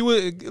 because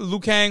Liu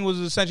Kang was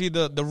essentially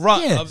the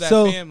runt of that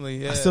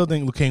family. Yeah. I still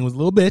think Liu Kang was a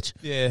little bitch.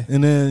 Yeah,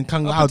 and then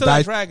Kung Lao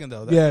died. Dragon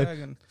though.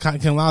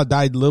 Kung Lao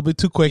died a little bit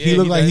too quick. He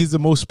looked like he's the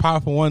most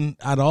powerful one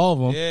out of all of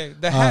them. Yeah,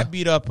 the hat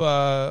beat up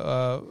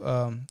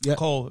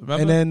Cole.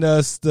 Remember? And then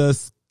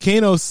the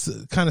Kano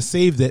kind of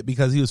saved it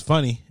because he was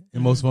funny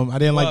in most of them. I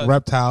didn't like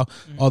Reptile,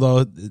 although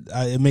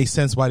it makes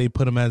sense why they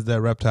put him as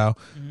that Reptile.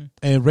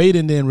 And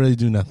Raiden didn't really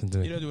do nothing to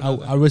me.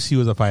 I wish he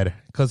was a fighter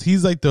because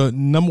he's like the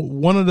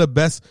one of the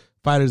best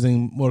fighters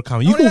in Mortal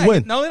Kombat. You can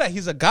win. Not only that,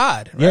 he's a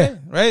god, right? Yeah.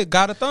 Right?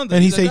 God of Thunder.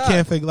 And he He's said a he god.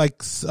 can't fake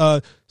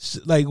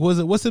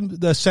what's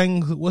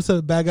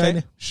the bad guy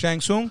name?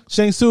 Shang Tsung.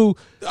 Shang Tsung.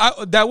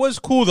 That was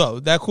cool though.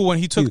 That cool when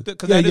he took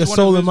because your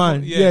soul and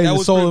mind. that your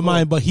was soul pretty and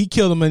mind. But he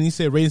killed him, and he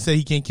said Raiden said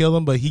he can't kill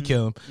him, but he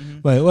killed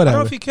him. But I whatever. don't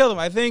know if he killed him.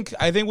 I think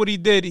what he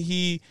did,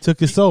 he took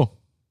his soul.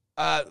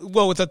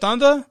 with the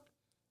thunder.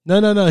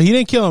 No. He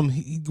didn't kill him.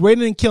 Raiden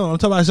didn't kill him. I'm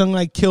talking about Shang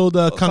Lai killed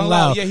Kung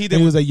Lao. Yeah, he did.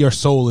 And he was like, your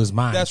soul is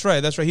mine. That's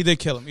right. He did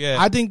kill him. Yeah.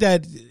 I think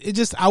that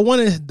I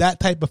wanted that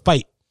type of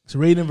fight. So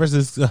Raiden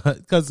versus,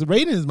 because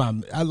Raiden is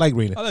I like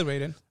Raiden. I like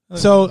Raiden.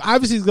 So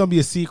obviously it's going to be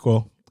a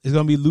sequel. It's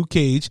going to be Luke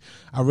Cage.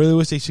 I really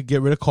wish they should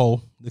get rid of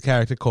Cole, the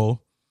character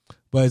Cole.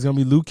 But it's going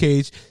to be Luke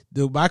Cage.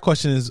 My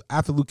question is,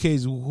 after Luke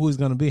Cage, who is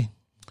going to be?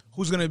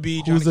 Who's going to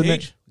be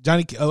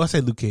Johnny Cage? I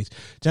say Luke Cage.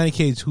 Johnny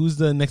Cage. Who's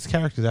the next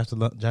character after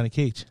Johnny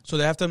Cage? So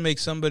they have to make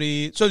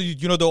somebody. So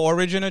you know the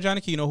origin of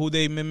Johnny Cage. You know who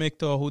they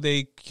mimicked or who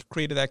they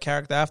created that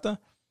character after.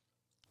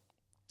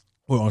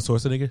 Or on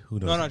Schwarzenegger? Who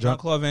knows? No,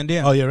 Jean-Claude Van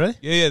Damme. Oh yeah, really?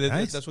 Yeah.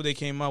 Nice. That's what they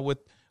came up with.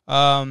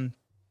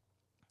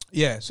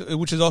 Yeah. So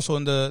which is also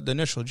in the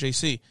initial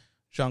JC,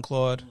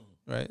 Jean-Claude.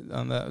 Right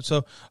on that.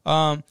 So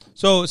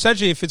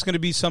essentially, if it's going to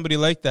be somebody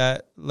like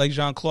that, like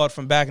Jean-Claude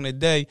from back in the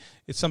day,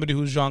 it's somebody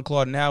who's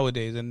Jean-Claude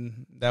nowadays,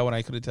 and that one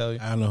I couldn't tell you.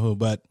 I don't know who,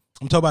 but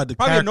I'm talking about the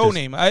probably characters. a no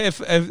name.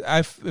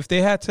 If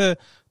they had to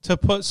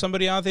put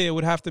somebody out there, it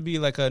would have to be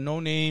like a no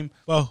name.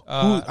 Well,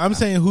 I'm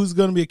saying who's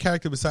going to be a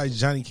character besides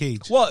Johnny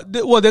Cage? Well,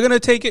 they're going to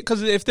take it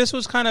because if this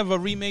was kind of a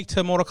remake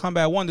to Mortal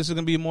Kombat 1, this is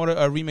going to be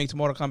a remake to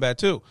Mortal Kombat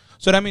 2.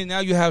 So that means now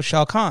you have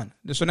Shao Kahn.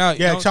 So now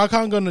Shao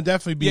Kahn going to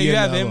definitely be. Yeah, you in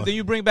have him. Then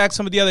you bring back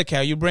some of the other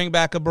characters. You bring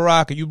back a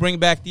Baraka. You bring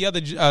back the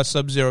other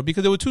Sub-Zero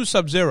because there were two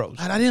Sub-Zeros.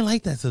 I didn't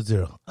like that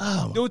Sub-Zero.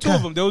 Oh, there were two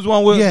of them. There was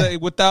one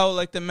without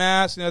like the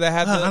mask, that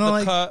had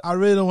the cut. I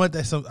really don't want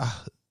that.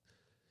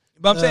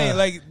 But I'm saying,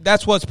 like,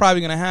 that's what's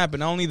probably going to happen.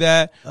 Not only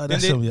that, then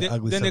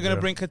they're going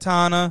to bring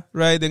Katana,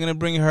 right? They're going to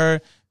bring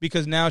her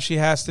because now she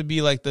has to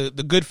be, like, the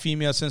good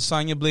female since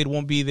Sonya Blade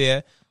won't be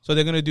there. So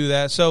they're going to do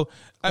that. So,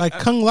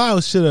 Kung Lao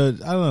should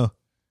have, I don't know.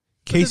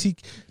 Casey.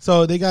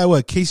 So they got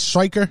what? Case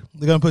Stryker?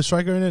 They're going to put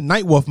Stryker in there?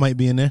 Nightwolf might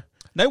be in there.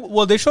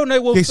 Well, they showed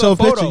Nightwolf. They showed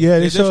a picture. Yeah,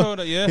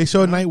 they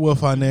showed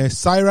Nightwolf on there.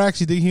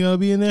 Cyrax, you think he's going to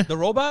be in there? The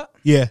robot?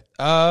 Yeah.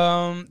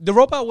 The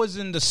robot was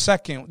in the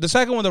second. The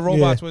second one, the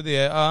robots were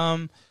there.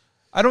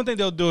 I don't think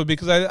they'll do it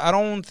because I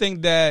don't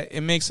think that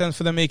it makes sense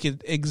for them to make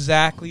it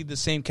exactly the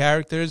same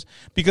characters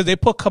because they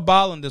put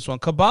Cabal in this one.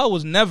 Cabal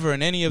was never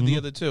in any of the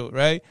other two,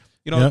 right?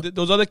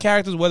 Those other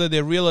characters, whether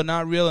they're real or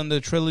not real in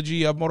the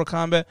trilogy of Mortal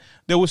Kombat,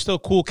 they were still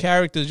cool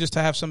characters just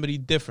to have somebody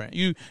different.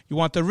 You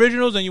want the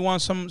originals and you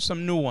want some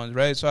new ones,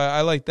 right? So I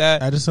like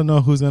that. I just don't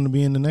know who's going to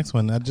be in the next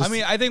one.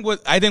 I think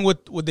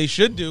what they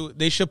should do,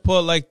 they should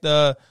put like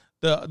the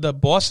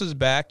bosses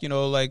back,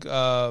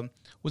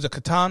 was it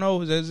Katano?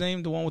 Was that his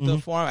name? The one with the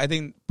forearm? I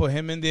think put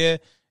him in there.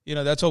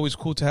 That's always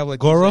cool to have like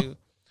Goro?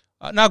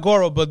 Not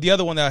Goro, but the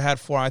other one that had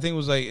forearm. I think it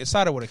was it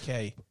started with a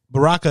K.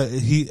 Baraka,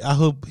 I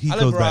hope he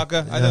goes back.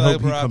 I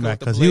hope he come back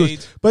because he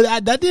was.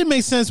 But that didn't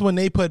make sense when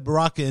they put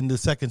Baraka in the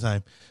second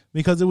time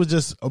because it was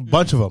just a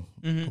bunch of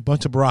them, a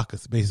bunch of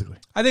Barakas basically.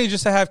 I think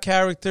just to have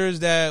characters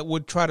that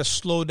would try to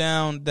slow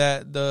down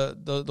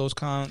those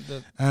I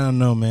don't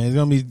know, man.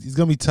 It's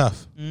gonna be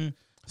tough.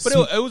 But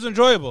it was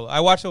enjoyable. I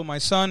watched it with my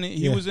son.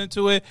 He was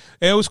into it.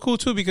 And it was cool,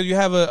 too, because you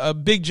have a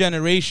big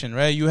generation,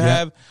 right? You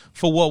have,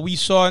 for what we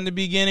saw in the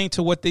beginning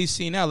to what they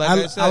see now. Like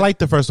I said, I like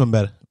the first one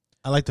better.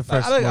 I like the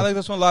first one. I like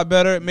this one a lot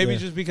better. Maybe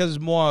just because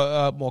it's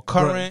more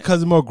current.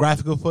 Because it's more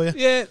graphical for you?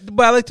 Yeah,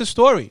 but I like the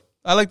story.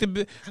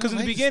 Because in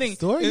the beginning,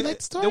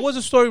 there was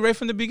a story right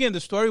from the beginning.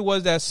 The story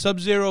was that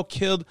Sub-Zero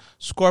killed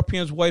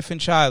Scorpion's wife and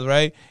child,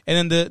 right?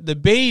 And then the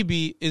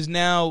baby is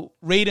now,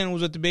 Raiden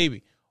was with the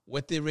baby.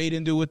 What did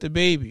Raiden do with the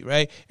baby,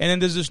 right? And then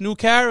there's this new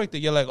character.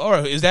 You're like,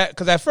 oh, is that?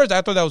 Because at first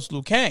I thought that was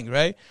Liu Kang,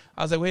 right?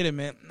 I was like, wait a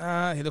minute.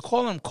 Nah, they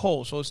call him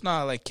Cole, so it's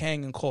not like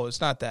Kang and Cole.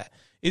 It's not that.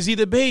 Is he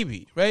the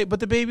baby, right? But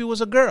the baby was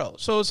a girl.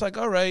 So it's like,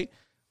 all right,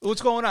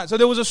 what's going on? So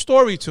there was a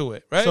story to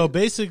it, right? So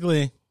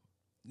basically,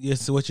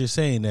 yes, what you're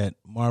saying that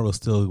Marvel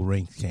still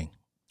ranks king.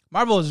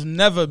 Marvel has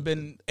never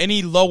been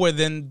any lower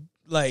than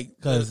like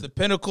the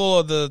pinnacle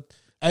or the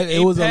It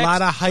Apex, was a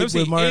lot of hype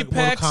with Mortal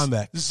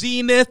Kombat.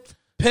 Zenith,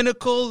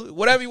 Pinnacle,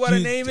 whatever you want to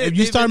name it. If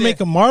you start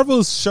making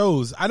Marvel's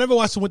shows, I never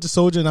watched Winter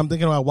Soldier, and I'm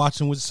thinking about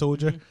watching Winter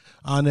Soldier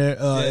on there.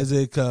 Was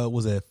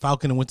it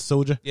Falcon and Winter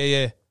Soldier?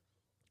 Yeah.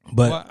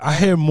 But I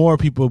hear more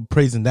people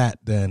praising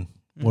that than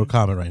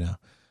Mortal Kombat right now.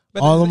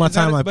 But all of my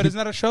time, isn't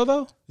that a show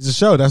though? It's a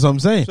show. That's what I'm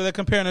saying. So they're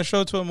comparing a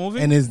show to a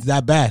movie, and it's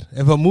that bad.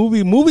 If a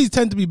movies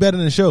tend to be better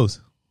than shows.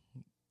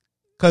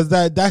 Because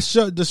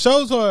the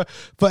shows are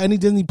for any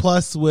Disney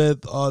Plus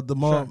with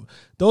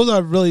those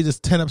are really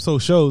just 10 episode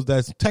shows.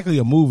 That's technically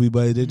a movie,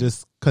 but they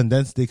just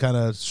condensed. They kind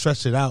of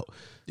stretch it out.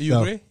 You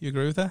agree? You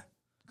agree with that?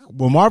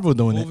 Well, Marvel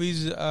doing it.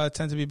 Movies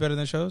tend to be better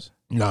than shows.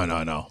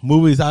 No.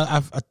 Movies,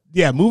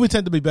 movies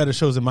tend to be better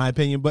shows in my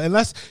opinion. But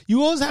unless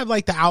you always have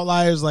like the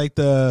outliers, like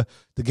the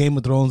Game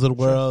of Thrones of the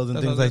world and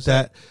That's things what I like was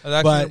gonna that. say. I was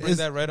actually gonna bring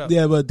that right up.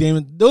 Yeah,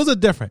 but those are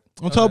different.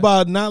 I'm talking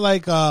about not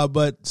like,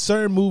 but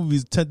certain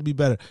movies tend to be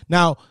better.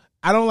 Now,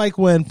 I don't like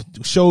when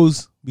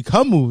shows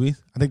become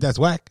movies. I think that's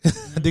whack. I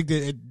think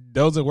that it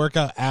doesn't work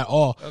out at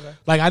all. Okay.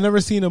 Like I never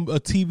seen a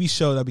TV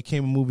show that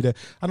became a movie that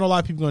I know a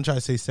lot of people gonna try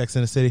to say Sex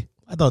and the City.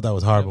 I thought that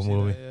was a horrible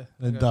movie.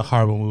 The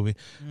horrible movie.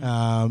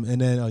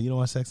 And then you don't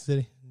watch Sex and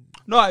the City?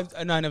 No,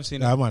 I never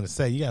seen it. I wanted to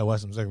say you gotta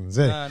watch some Sex and the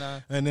City. Nah.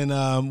 And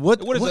then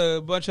what is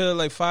a bunch of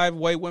like 5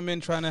 white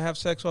women trying to have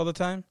sex all the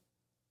time?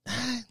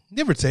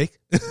 Give or take.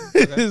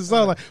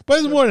 Like, but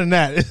it's more than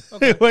that.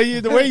 The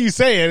way you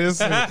say it is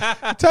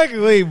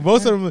technically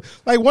most of them.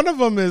 Like one of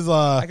them is.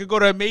 I could go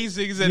to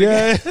Amazings and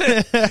Yeah.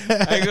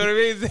 I could go to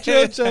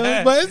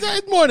Amazings. But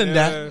it's more than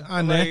that.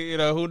 On like,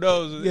 there. who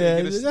knows? Yeah,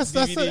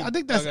 I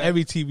think that's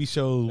every TV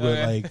show with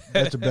like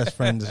that's your best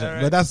friend.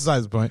 Right. But that's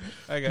besides the point.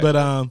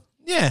 Okay.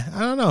 Yeah, I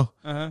don't know.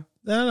 Uh-huh.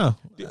 I don't know.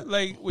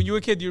 Like when you were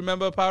a kid, do you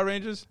remember Power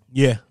Rangers?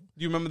 Yeah, Do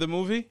you remember the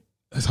movie?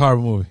 it's a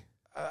horrible movie.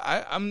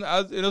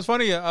 It was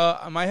funny.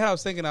 In my head, I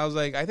was thinking, I was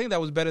like, I think that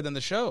was better than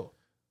the show.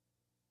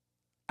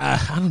 I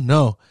don't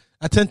know.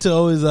 I tend to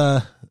always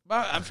But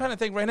I'm trying to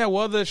think right now.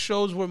 What other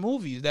shows were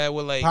movies that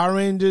were like Power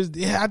Rangers.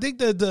 Yeah, I think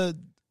the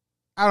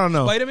I don't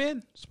know.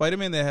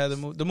 Spider-Man. They had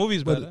the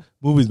movie's But better.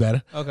 movie's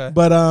better. Okay,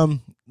 But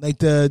like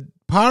the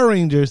Power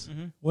Rangers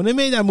when they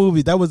made that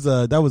movie, that was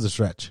a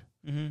stretch.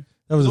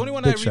 That was the only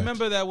one I big stretch.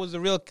 remember that was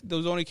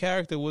the only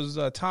character was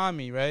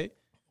Tommy, right?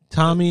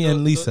 Tommy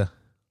and Lisa.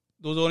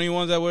 Those are the only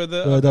ones that were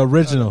The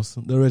originals.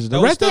 The original. The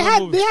was rest, still a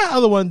movie. they had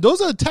other ones.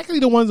 Those are technically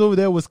the ones over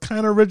there was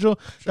kind of original.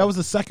 That was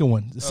the second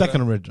one. The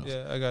second original.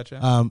 Yeah, I got you.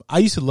 I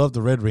used to love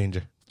the Red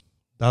Ranger.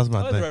 That was my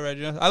I like thing. the Red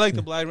Ranger. I like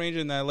the Black Ranger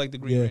and I like the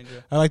Green Yeah,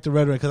 Ranger. I like the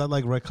Red Ranger because I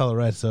like red color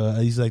red. So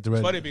I used to like the red.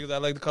 It's funny because I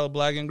like the color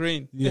black and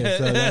green. Yeah,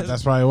 so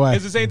that's probably why.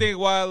 It's the same thing.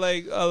 Why I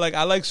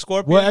like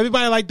Scorpion. Well,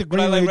 everybody liked the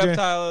Green I like Ranger.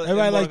 Reptile. Everybody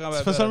and Mortal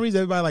liked Kombat for some better. reason.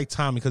 Everybody liked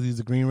Tommy because he's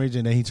the Green Ranger,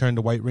 and then he turned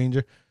the White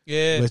Ranger.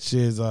 Yeah. Which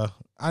is I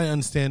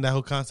understand that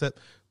whole concept,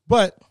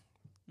 but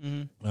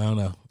I don't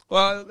know.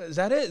 Well, is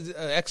that it?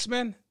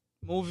 X-Men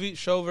movie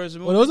show versus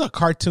movie. Well, there was a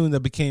cartoon that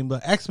became,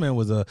 but X-Men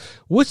was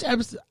which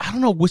episode? I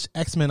don't know which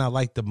X-Men I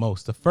liked the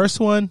most, the first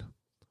one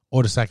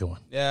or the second one.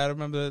 Yeah, I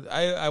remember.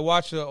 I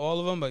watched all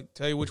of them, but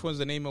tell you which one's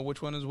the name of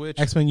which one is which.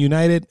 X-Men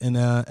United and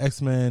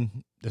X-Men,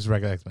 just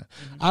regular X-Men.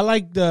 I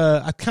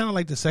kind of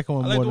like the second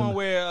one I like more the than one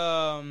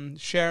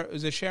where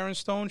is it Sharon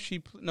Stone?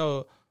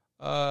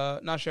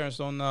 Not Sharon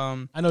Stone.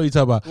 I know what you're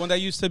talking about. The one that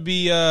used to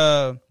be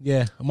Yeah,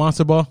 a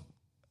Monster Ball.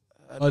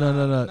 Oh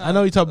no! I know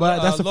what you're talking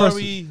about. That's the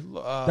Lori,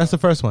 first. That's the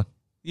first one.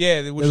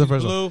 Yeah, which That's the is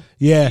first blue. one.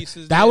 Yeah,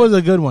 Pieces that there. was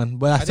a good one,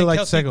 but I still think like the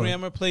Kelsey second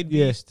Grammer one. played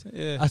Yeah. Beast.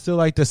 Yeah, I still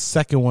like the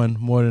second one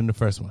more than the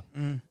first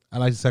one. I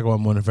like the second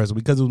one more than the first one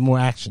because it was more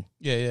action.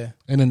 yeah.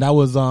 And then that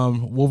was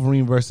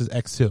Wolverine versus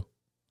X2.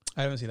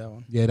 I haven't seen that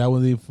one. Yeah, that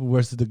was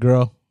versus the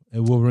girl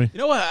and Wolverine. You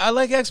know what? I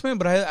like X-Men,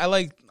 but I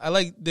like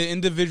the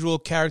individual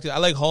character. I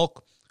like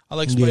Hulk. I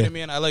like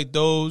Spider-Man. I like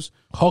those.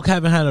 Hulk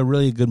haven't had a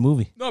really good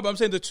movie. No, but I'm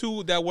saying the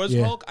two that was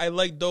Hulk, I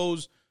like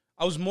those.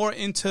 I was more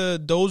into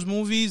those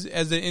movies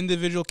as an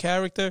individual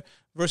character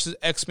versus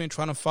X-Men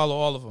trying to follow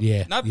all of them.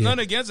 Yeah. None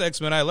against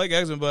X-Men. I like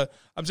X-Men, but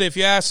I'm saying if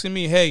you're asking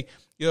me, hey,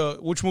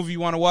 which movie you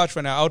want to watch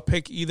right now, I would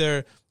pick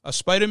either a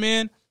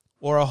Spider-Man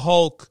or a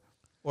Hulk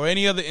or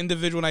any other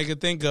individual I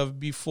could think of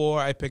before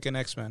I pick an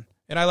X-Men.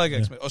 And I like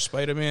X-Men. Or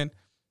Spider-Man.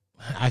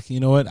 You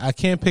know what? I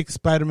can't pick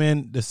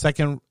Spider-Man the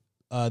second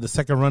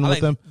run with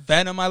them.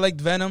 Venom. I liked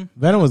Venom.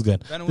 Venom was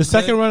good. Venom The was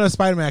second good. run of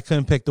Spider-Man I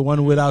couldn't pick. The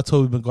one without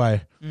Tobey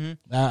Maguire.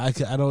 I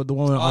don't. The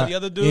one with the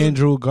other dude?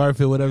 Andrew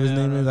Garfield, whatever his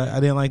name is. I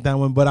didn't like that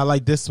one, but I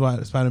like this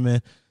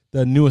Spider-Man.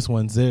 The newest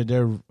ones,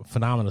 they're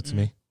phenomenal to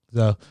me.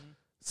 So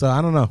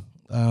I don't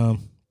know.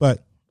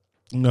 But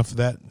enough of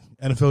that.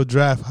 NFL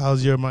draft.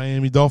 How's your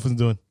Miami Dolphins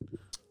doing?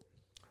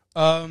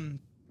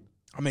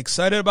 I'm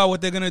excited about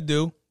what they're gonna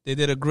do. They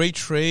did a great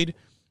trade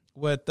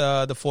with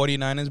the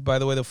 49ers. By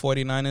the way, the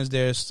 49ers,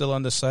 they're still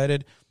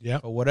undecided. Yeah.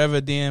 For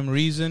whatever damn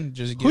reason,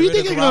 just get Who you rid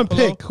think of they're gonna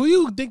Garoppolo. pick? Who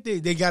you think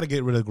they got to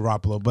get rid of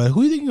Garoppolo? But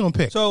who you think you're gonna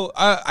pick? So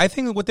I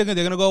think what they're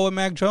gonna go with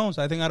Mac Jones.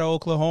 I think out of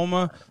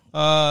Oklahoma,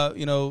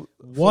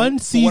 One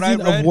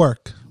season of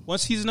work. One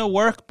season of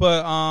work,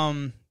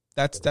 but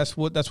that's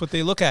what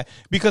they look at,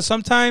 because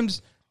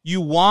sometimes you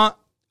want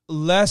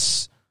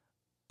less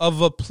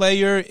of a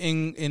player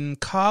in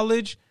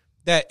college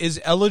that is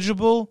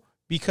eligible,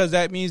 because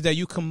that means that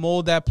you can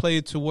mold that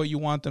player to what you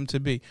want them to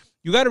be.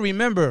 You got to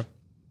remember,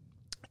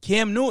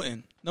 Cam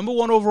Newton, number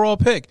 1 overall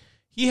pick,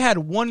 he had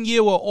 1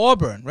 year with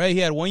Auburn, right? He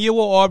had 1 year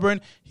with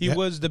Auburn. He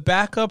was the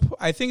backup.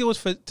 I think it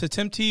was to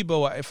Tim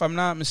Tebow, if I'm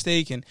not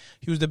mistaken.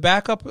 He was the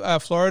backup at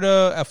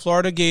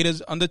Florida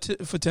Gators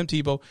for Tim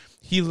Tebow.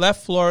 He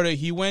left Florida.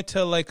 He went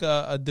to like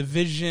a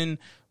Division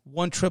I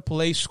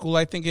AAA school,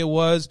 I think it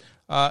was.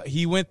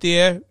 He went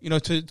there,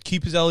 to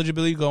keep his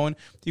eligibility going.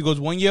 He goes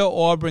 1 year at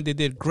Auburn. They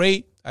did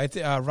great.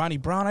 Ronnie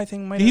Brown, I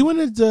think, He went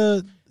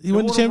into He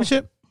won the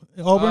championship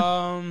in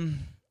Auburn?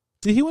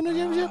 Did he win the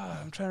championship?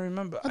 I'm trying to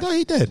remember. I thought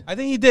he did. I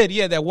think he did.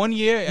 Yeah, that 1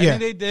 year. I Yeah. think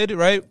they did,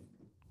 right?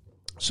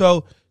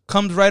 So,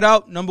 comes right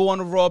out, number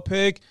 1 overall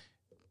pick,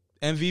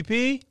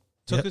 MVP,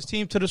 took Yep. his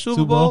team to the Super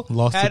Super Bowl, Bowl,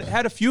 lost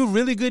had a few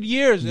really good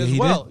years as he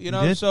well. did. You He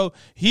know, did. so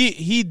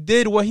he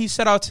did what he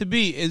set out to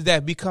be, is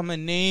that become a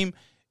name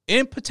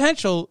in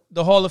potential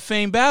the Hall of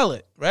Fame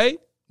ballot, right?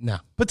 No.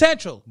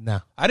 Potential. No.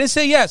 I didn't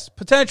say yes,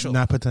 potential.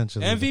 Not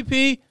potential.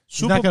 MVP, He's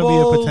Super not gonna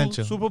Bowl, be a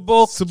potential. Super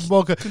Bowl. Super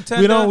Bowl.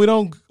 contender. We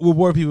don't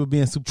reward people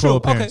being Super Bowl True.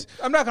 Okay, appearance.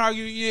 I'm not gonna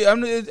argue.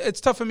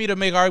 It's tough for me to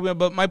make an argument,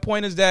 but my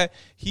point is that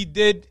he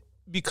did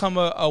become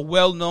a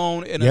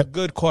well-known and a Yep.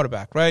 good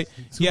quarterback, right?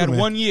 He had Superman.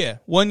 1 year.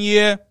 1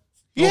 year.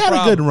 He no had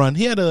problem. a good run.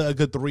 He had a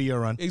good 3-year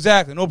run.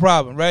 Exactly, no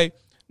problem, right?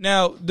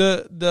 Now,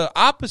 the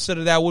opposite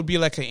of that would be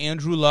like an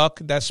Andrew Luck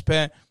that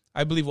spent,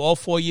 I believe, all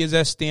 4 years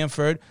at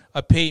Stanford,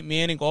 a Peyton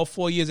Manning, all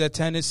 4 years at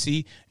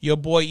Tennessee, your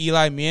boy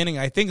Eli Manning,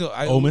 I think,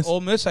 Ole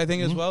Miss, I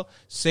think as well.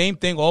 Same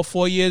thing, all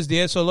 4 years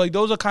there. So, like,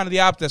 those are kind of the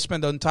opposite that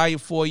spent the entire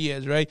 4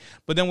 years, right?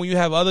 But then when you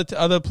have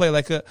other play,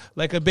 like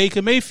a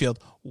Baker Mayfield,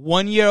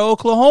 1 year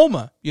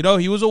Oklahoma, you know,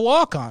 he was a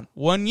walk-on,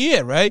 1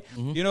 year, right?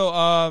 You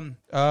know,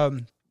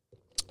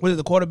 what is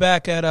the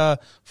quarterback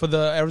for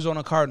the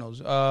Arizona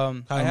Cardinals? I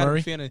had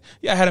Murray?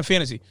 I had him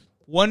fantasy.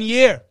 1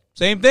 year,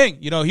 same thing.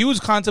 You know, he was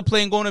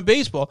contemplating going to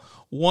baseball.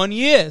 1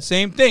 year,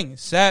 same thing.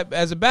 Sat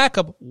as a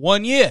backup,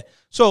 1 year.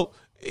 So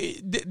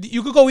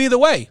you could go either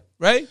way,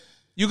 right?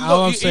 You could All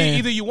go I'm saying-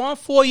 either you want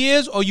 4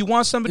 years or you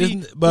want somebody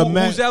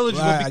who's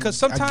eligible, I because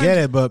get sometimes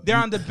it, but- they're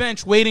on the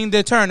bench waiting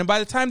their turn, and by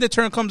the time their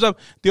turn comes up,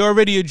 they're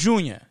already a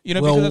junior. You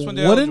know, because that's when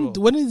they're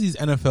eligible. when is these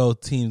NFL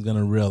teams going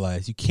to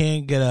realize you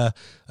can't get a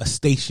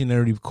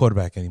stationary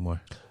quarterback anymore?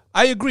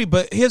 I agree,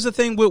 but here's the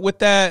thing with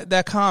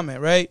that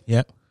comment, right?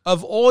 Yeah.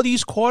 Of all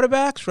these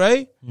quarterbacks,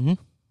 right? Mm-hmm.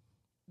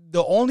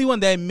 The only one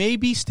that may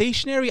be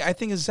stationary, I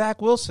think, is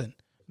Zach Wilson.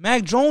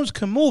 Mac Jones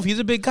can move. He's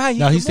a big guy.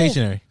 No, he's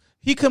stationary.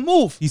 He can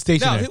move. He's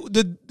stationary.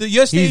 Now,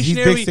 you're stationary.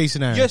 He's big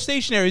stationary. You're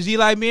stationary. Is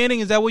Eli Manning?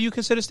 Is that what you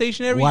consider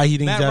stationary? Why he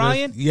thinks Matt that is-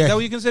 Ryan? yeah. Is that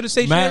what you consider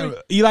stationary?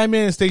 Eli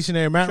Manning is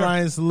stationary. Matt Sure.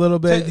 Ryan's a little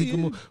bit. He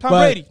can move. Tom But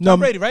Brady. no, Tom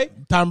Brady, right?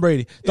 Tom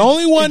Brady. The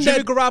only one Is Jimmy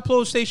that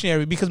Garoppolo is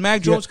stationary because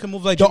Mac Jones can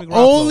move like the Jimmy Garoppolo.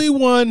 only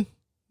one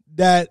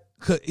that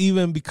could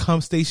even become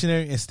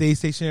stationary and stay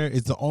stationary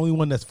is the only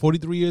one that's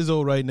 43 years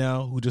old right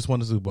now who just won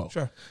the Super Bowl.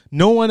 Sure.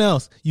 No one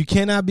else. You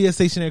cannot be a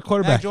stationary Mac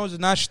quarterback. Jones is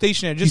not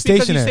stationary. He's Just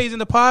because stationary. he stays in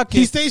the pocket.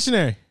 He's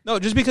stationary. No,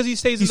 just because he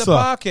stays in He's the slow.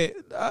 pocket.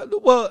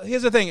 Well,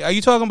 here's the thing. Are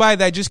you talking about a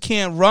guy that just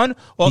can't run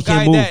or a He can't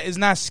guy move. that is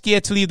not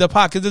scared to leave the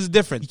pocket? There's a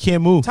difference. He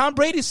can't move. Tom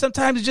Brady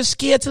sometimes is just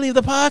scared to leave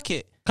the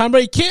pocket. Tom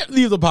Brady can't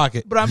leave the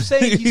pocket. But I'm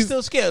saying he's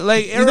still scared.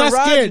 Like He's Aaron not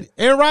Rodgers. scared.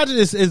 Aaron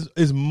Rodgers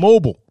is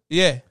mobile.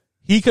 Yeah.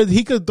 He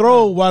could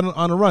throw one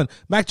on a run.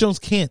 Mac Jones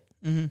can't.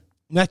 Mm-hmm.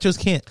 Mac Jones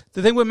can't.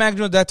 The thing with Mac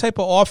Jones, that type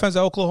of offense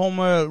that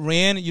Oklahoma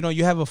ran, you know,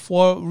 you have a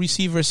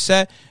 4-receiver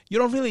set. You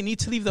don't really need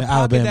to leave the pocket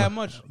Alabama. that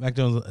much. Mac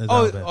Jones is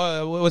Oh,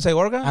 Alabama. what's that,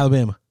 Oregon?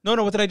 Alabama.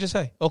 No, what did I just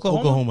say? Oklahoma?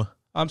 Oklahoma.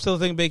 I'm still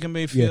thinking Baker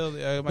Mayfield.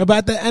 No, but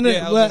at the end of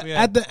Alabama,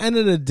 yeah. at the end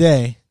of the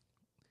day,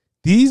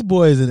 these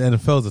boys in the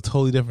NFL are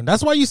totally different.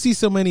 That's why you see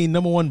so many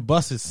number one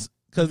buses,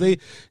 because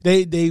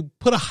they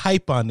put a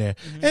hype on there.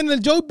 And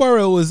then Joe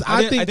Burrow was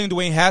I think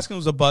Dwayne Haskins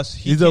was a bust.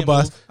 he's a can't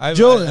bust.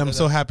 move. I'm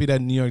so happy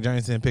that New York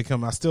Giants didn't pick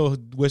him. I still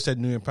wish that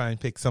New York probably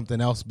picked something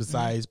else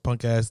besides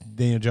punk ass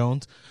Daniel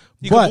Jones.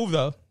 He But can move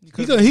though.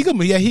 He can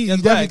move. Yeah, he has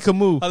definitely legs. can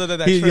move. Other than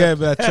that trip. Yeah,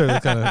 but that trip is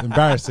kind of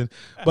embarrassing.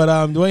 But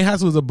Dwayne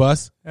Haskins was a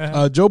bust.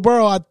 Uh-huh. Joe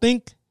Burrow, I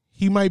think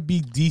he might be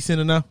decent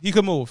enough. He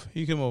can move.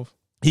 He can move.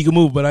 He can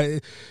move,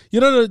 but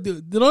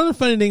the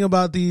funny thing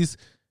about these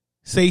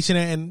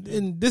stationary,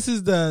 and this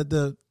is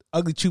the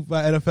ugly truth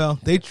by NFL,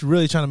 they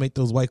really trying to make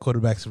those white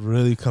quarterbacks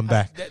really come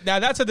back. Now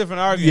that's a different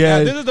argument. Yeah,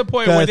 Now, this is the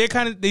point where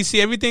they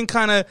see everything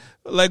kind of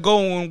like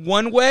going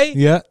one way.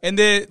 Yeah. and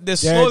they're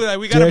slowly like,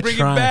 we got to bring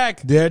trying. it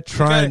back. They're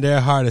trying their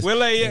hardest. We're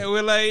like,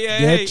 yeah,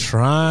 They're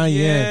trying.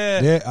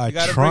 Yeah. They You are gotta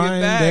bring it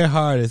trying back. their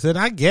hardest, and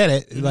I get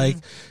it. Like,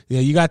 yeah,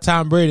 you got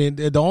Tom Brady.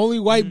 The only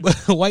white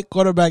white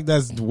quarterback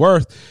that's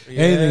worth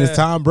anything is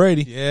Tom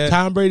Brady. Yeah.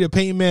 Tom Brady,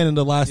 Peyton Manning in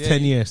the last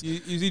 10 years. You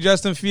see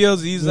Justin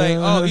Fields, he's like,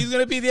 oh, he's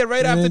gonna be there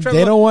right after Trevor.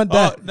 They don't want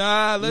that. Oh,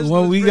 nah, let's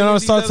when we bring gonna in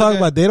start these talking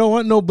other about, they don't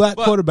want no black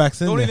But quarterbacks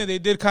the in only there. thing they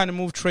did kind of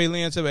move Trey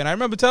Lance away, and I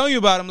remember telling you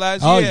about him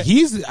last Oh, year.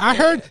 I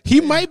heard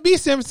he might be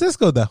San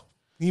Francisco though.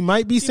 He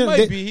might be.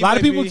 might be. A lot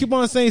of people keep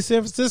on saying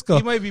San Francisco.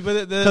 He might be,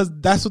 but because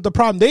that's what the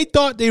problem. They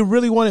thought they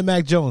really wanted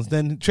Mac Jones.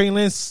 Then Trey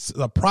Lance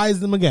surprised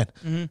them again.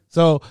 Mm-hmm.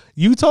 So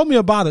you told me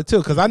about it too,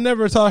 because I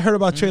never heard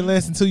about Trey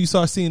Lance until you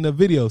start seeing the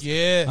videos.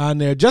 Yeah. On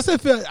there, Justin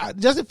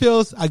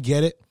Fields, I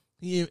get it.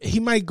 He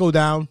might go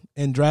down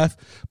in draft,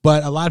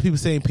 but a lot of people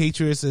saying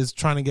Patriots is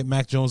trying to get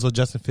Mac Jones or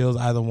Justin Fields,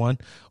 either one,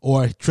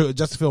 or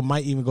Justin Fields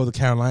might even go to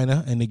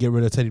Carolina and they get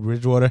rid of Teddy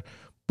Bridgewater.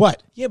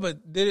 But yeah,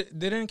 but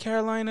didn't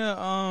Carolina?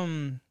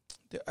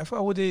 I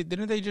forgot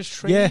didn't they just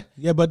trade?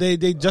 Yeah, but they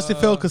Justin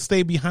Fields could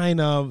stay behind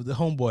the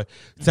homeboy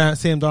Sam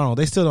Darnold.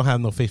 They still don't have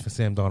no faith in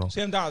Sam Darnold.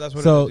 Sam Darnold, that's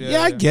what. So it is.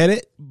 I get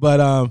it,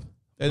 but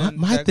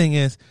my thing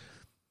is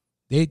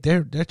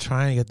they're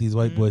trying to get these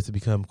white boys to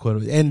become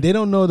quarterbacks, and they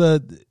don't know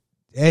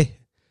hey,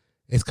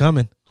 it's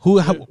coming.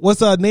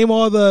 What's name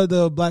all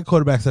the black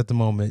quarterbacks at the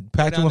moment?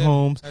 Patrick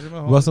Mahomes,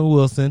 Russell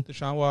Wilson,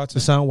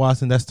 Deshaun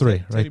Watson. That's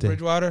 3 right there.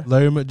 Bridgewater,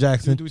 Larry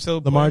Jackson, do we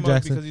still Lamar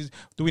Jackson. Because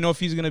do we know if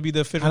he's going to be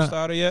the official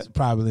starter yet?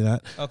 Probably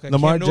not. Okay.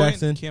 Lamar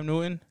Jackson, Cam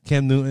Newton.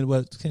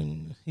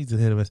 He's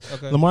ahead of us.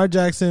 Okay. Lamar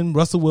Jackson,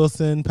 Russell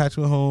Wilson,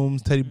 Patrick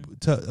Mahomes,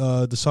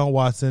 Deshaun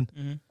Watson.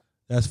 Mm-hmm.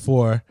 That's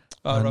 4.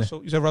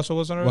 Russell. You said Russell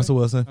Wilson already? Russell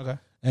Wilson. Okay.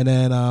 And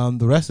then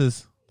the rest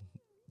is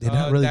they're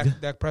not really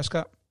good. Dak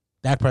Prescott.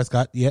 Dak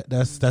Prescott, yeah,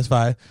 that's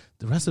 5.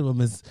 The rest of them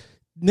is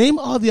name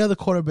all the other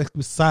quarterbacks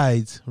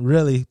besides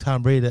really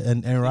Tom Brady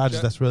and Aaron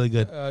Rodgers. That's really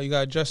good. You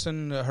got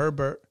Justin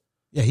Herbert.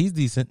 Yeah, he's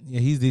decent. Yeah,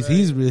 he's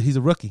decent. Right. He's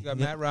a rookie. You got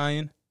Matt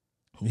Ryan.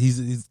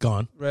 He's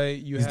gone.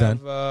 Right. He's done.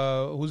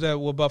 Who's that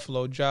with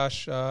Buffalo?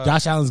 Josh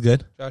Allen's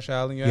good. Josh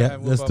Allen. Yeah,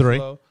 that's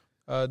Buffalo. 3.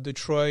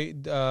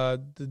 Detroit,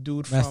 the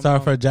dude Matt from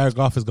Stafford, Jared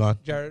Goff is gone.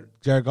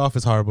 Jared Goff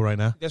is horrible right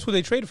now. That's who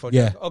they traded for.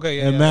 Yeah. Okay.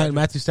 Yeah, and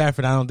Matthew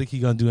Stafford, I don't think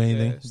he's gonna do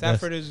anything. Yeah.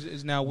 Stafford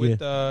is now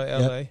with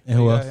LA. And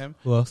who else? Him.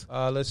 Who else?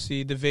 Let's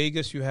see. The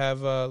Vegas. You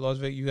have Las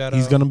Vegas. You got.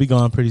 He's gonna be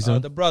gone pretty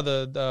soon. The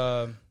brother.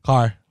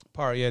 Carr.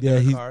 Yeah.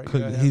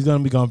 He's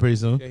gonna be gone pretty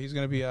soon. Yeah, he's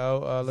gonna be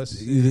out. Let's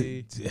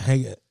see.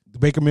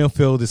 Baker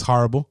Mayfield is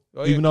horrible.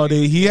 Even though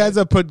he has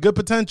a good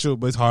potential,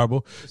 but it's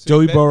horrible.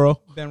 Joey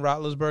Burrow. Ben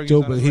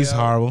Roethlisberger. He's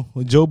horrible.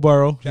 Joe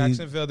Burrow.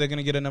 Jacksonville, they're going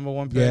to get a number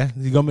 1 pick. Yeah,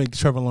 he's going to make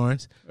Trevor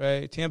Lawrence.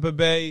 Right. Tampa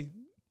Bay,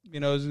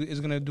 is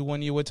going to do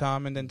 1 year with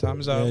Tom, and then Tom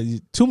is out.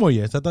 2 more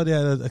years. I thought they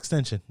had an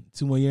extension.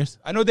 2 more years.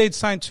 I know they'd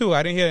signed 2.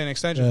 I didn't hear an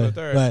extension for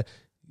the 3rd.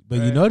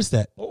 But you noticed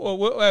that.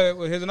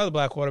 Here's another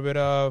black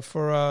quarterback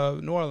for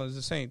New Orleans,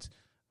 the Saints.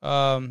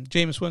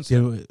 Jameis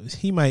Winston. Yeah,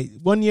 he might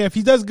 1 year if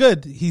he does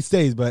good, he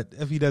stays. But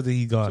if he doesn't,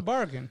 he's gone. It's a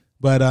bargain.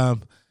 But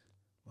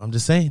I'm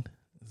just saying,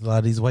 there's a lot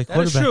of these white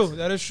quarterbacks.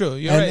 That is true.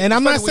 You're and, right. and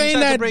I'm not saying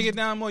that to break it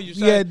down more.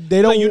 They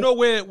don't. You know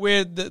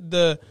where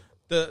the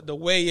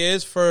way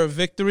is for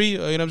victory. You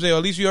know what I'm saying? Or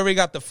at least you already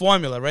got the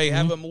formula, right? Mm-hmm.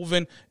 Have a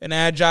moving, an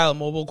agile,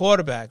 mobile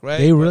quarterback, right?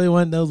 They really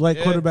want those white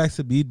quarterbacks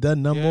to be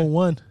done number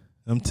 1.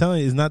 I'm telling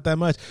you, it's not that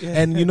much. Yeah.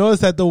 And you notice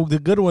that the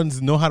good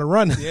ones know how to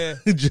run. Yeah.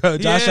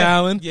 Josh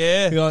Allen.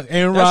 Yeah.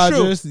 Aaron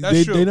Rodgers.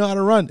 They know how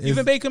to run.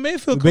 Even Baker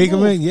Mayfield he can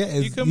move.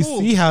 You can move.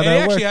 See how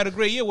that works. He actually had a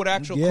great year with an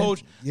actual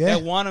coach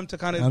that want him to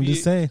kind of I'm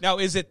just saying. Now,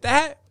 is it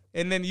that?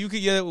 And then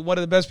you're one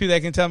of the best people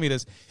that can tell me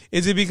this.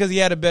 Is it because he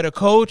had a better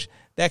coach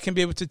that can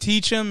be able to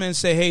teach him and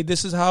say, hey,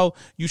 this is how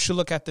you should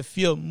look at the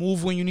field.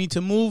 Move when you need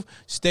to move.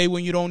 Stay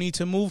when you don't need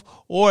to move.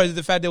 Or is it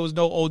the fact there was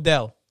no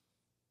Odell?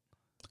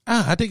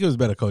 I think it was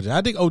better coaching.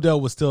 I think Odell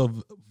was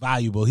still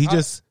valuable.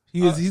 He's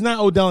not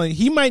Odell.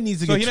 He might need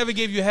to. So he never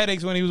gave you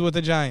headaches when he was with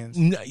the Giants.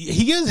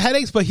 He gives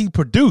headaches, but he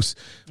produced.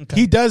 Okay.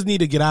 He does need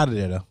to get out of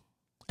there though.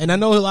 And I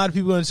know a lot of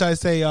people are trying to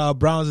say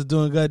Browns is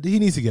doing good. He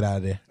needs to get out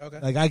of there. Okay.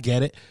 Like I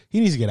get it. He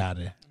needs to get out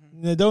of there.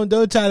 Mm-hmm.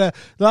 Don't try to.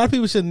 A lot of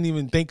people shouldn't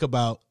even think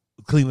about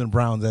Cleveland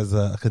Browns as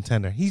a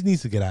contender. He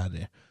needs to get out of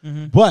there.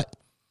 Mm-hmm. But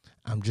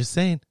I'm just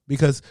saying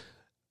because.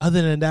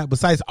 Other than that,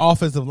 besides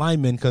offensive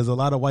linemen, because a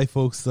lot of white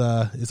folks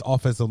is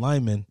offensive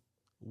linemen,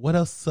 what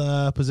else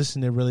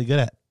position they're really good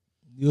at?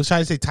 You'll try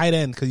to say tight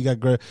end because you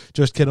got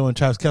George Kittle and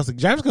Travis Kelce.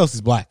 Travis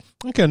Kelce's black. I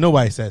don't care what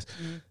nobody says.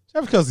 Mm-hmm.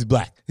 Travis Kelce's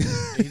black.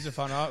 He's a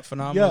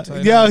phenomenal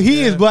tight end. He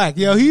is black.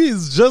 He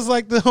is just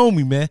like the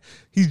homie, man.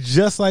 He's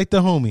just like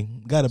the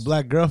homie. Got a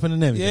black girlfriend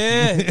and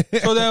everything. Yeah.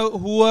 So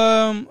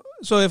then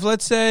so if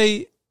let's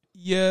say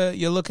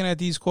you're looking at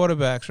these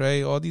quarterbacks,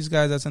 right? All these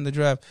guys that's in the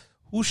draft.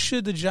 Who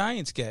should the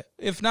Giants get?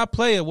 If not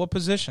player, what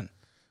position?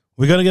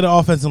 We're gonna get an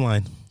offensive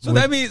line.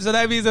 That means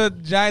the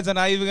Giants are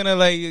not even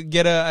gonna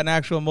get an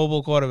actual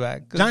mobile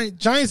quarterback.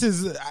 Giants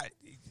is.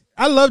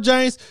 I love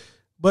Giants,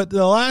 but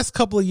the last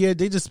couple of years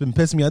they just been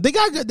pissing me off. They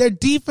got their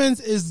defense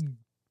is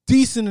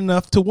decent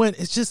enough to win.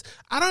 It's just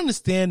I don't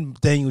understand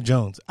Daniel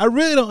Jones. I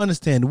really don't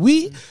understand.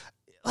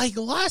 Like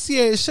last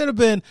year, it should have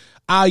been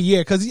our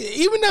year because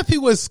even if he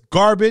was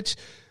garbage.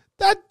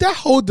 That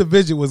whole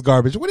division was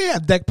garbage. What do you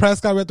have? Dak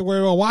Prescott we have to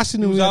worry about.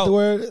 Washington we have to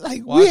worry.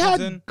 Like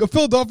Washington. We had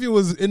Philadelphia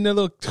was in their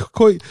little.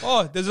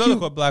 There's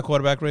another black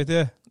quarterback right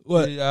there.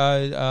 What?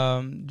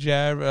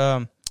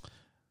 Jared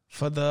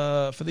for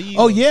the Eagles.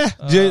 Oh yeah,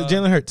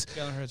 Jalen Hurts.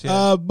 Jalen Hurts.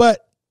 Yeah.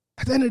 But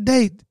at the end of the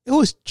day, it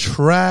was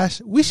trash.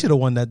 We should have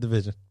won that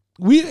division.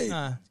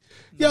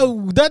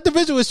 That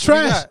division was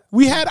trash.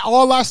 We had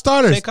all our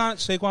starters.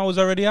 Saquon was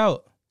already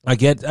out. I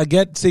get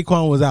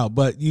Saquon was out,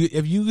 but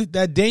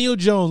that Daniel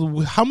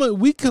Jones, how much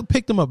we could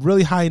pick him up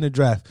really high in the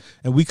draft,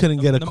 and we couldn't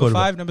get a quarterback. Number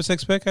 5, number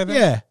 6 pick, I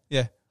think.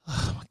 Yeah.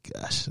 Oh my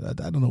gosh, I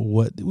don't know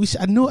what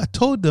I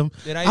told them.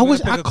 I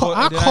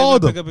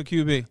called them. Pick up a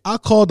QB. I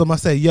called them. I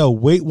said, "Yo,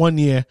 wait 1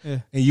 year,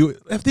 and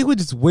if they would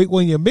just wait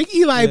 1 year, make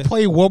Eli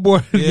play one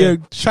more year,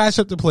 trash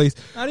up the place.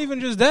 Not even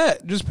just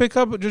that, just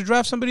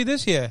draft somebody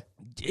this year."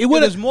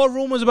 There's more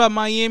rumors about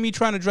Miami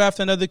trying to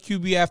draft another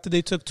QB after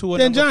they took 2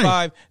 at number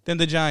 5 than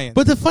the Giants.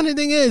 But the funny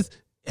thing is,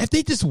 if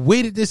they just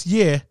waited this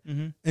year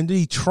Mm-hmm. and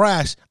they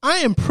trash, I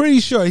am pretty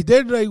sure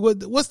they're like,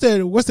 what's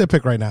their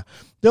pick right now?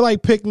 They're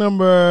like pick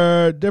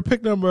number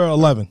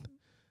 11.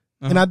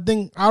 And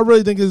I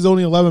really think it's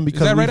only 11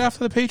 because Is that right after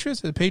the Patriots?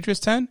 Is the Patriots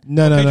 10?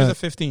 No, Or no, Patriots no. are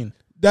 15.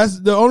 That's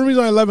the only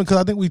reason I'm 11 because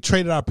I think we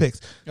traded our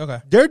picks. Okay.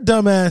 Their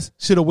dumbass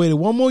should have waited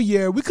one more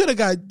year. We could have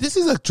got, this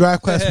is a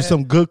draft class with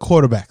some good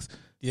quarterbacks.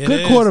 Yeah,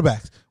 Good it is.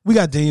 quarterbacks. We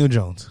got Daniel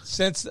Jones.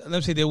 Since, let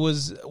me see, there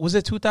was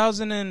it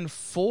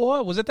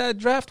 2004? Was it that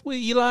draft with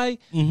Eli,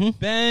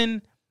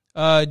 Ben,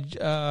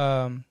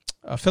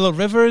 Phillip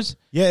Rivers,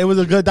 Yeah, that was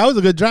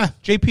a good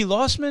draft. J.P.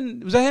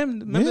 Lossman? Was that him?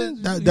 Remember, Yeah, he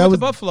that went to was-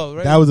 Buffalo,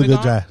 right? that was a Big good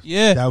arm? draft.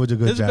 Yeah. That was a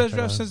good This is the draft, best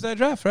draft man. since that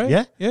draft, right?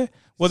 Yeah. Yeah.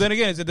 Well, then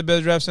again, is it the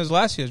best draft since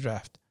last year's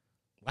draft?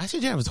 Last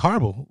year's draft was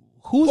horrible.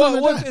 Who's on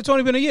the Well, draft? it's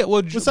only been a year.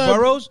 Well, Besides-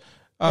 Burrows,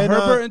 and,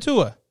 Herbert, and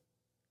Tua.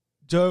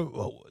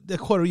 The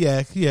quarter,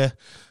 yeah.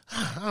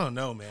 I don't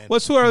know, man. Well,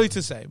 it's too early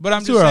to say, but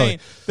I'm Too just early.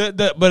 saying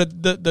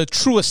the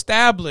true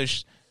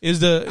established is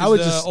the I would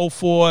just-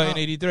 04 and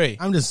 83.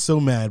 I'm just so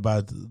mad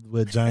about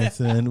with Giants,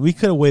 and we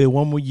could have waited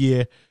one more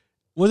year.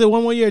 Was it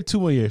one more year or 2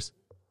 more years?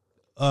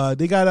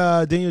 They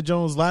got Daniel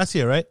Jones last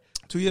year, right?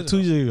 2 years 2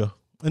 ago. years ago.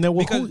 And then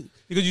Because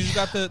you just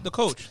got the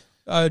coach,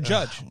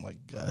 Judge. Oh my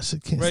gosh, I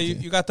can't Right,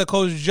 stand. you got the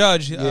coach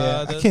Judge.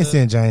 Yeah, I can't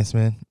stand Giants,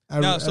 man.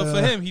 No, so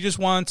for him, he just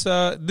wants.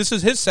 This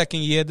is his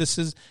second year. This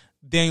is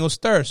Daniel's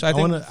third. So I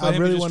think for I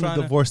him, really he's want just to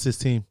trying divorce this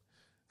team.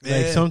 Like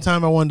Yeah.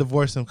 sometime I want to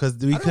divorce them because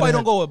we I don't could. know why I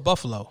don't go with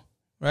Buffalo,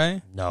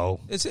 right?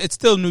 No, It's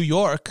still New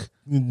York.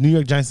 New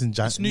York Giants and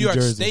It's New York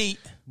Jersey. State.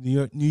 New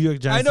York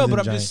Giants. I know, and but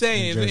I'm Giants just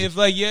saying, in Jersey. if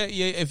like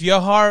if your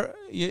heart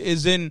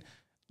is in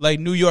like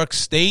New York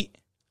State,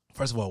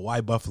 First of all, why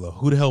Buffalo?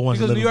 Who the hell wants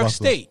because to live New York in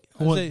Buffalo? State.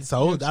 Who wants-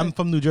 So I'm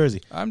from New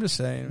Jersey. I'm just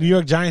saying. New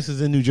York Giants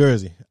is in New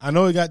Jersey. I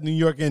know we got New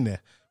York in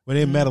there, but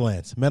they're in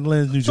Meadowlands.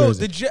 Meadowlands, New So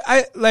Jersey.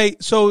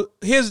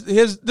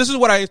 here's this is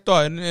what I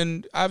thought,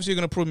 and obviously you're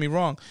gonna prove me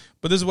wrong,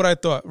 but this is what I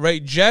thought.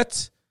 Right,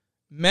 Jets,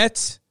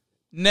 Mets,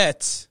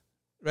 Nets,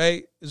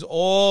 right, is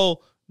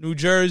all New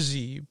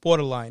Jersey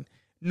borderline.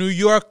 New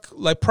York,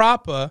 like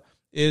proper,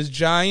 is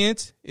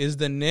Giants, is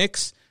the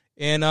Knicks,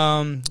 and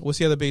what's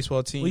the other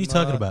baseball team? What are you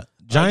talking about?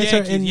 Giants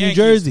Yankees, are in New Yankees.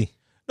 Jersey.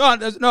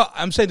 No,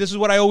 I'm saying this is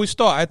what I always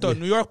thought. I thought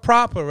New York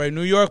proper, right?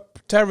 New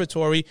York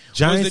territory.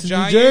 Giants was the in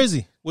New Giants,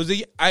 Jersey. Was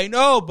the I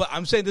know, but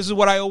I'm saying this is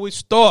what I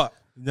always thought.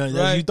 No,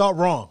 Right. you thought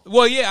wrong.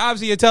 Well, yeah,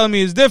 obviously you're telling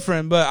me it's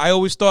different, but I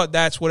always thought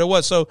that's what it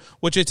was. So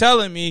what you're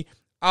telling me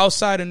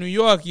outside of New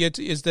York, it's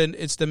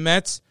the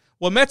Mets.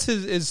 Well, Mets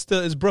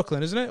is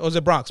Brooklyn, isn't it? Or is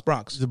it Bronx?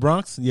 Bronx. The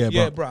Bronx? Yeah,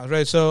 Yeah, Bronx,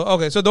 right? So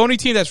okay, so the only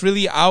team that's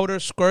really outer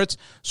skirts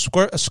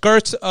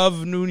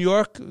of New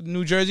York,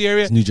 New Jersey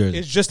area, New Jersey.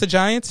 is just the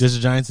Giants. Just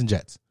the Giants and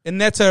Jets. And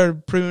Nets are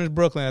pretty much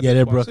Brooklyn. At Yeah, this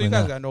they're point. Brooklyn So you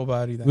guys now. got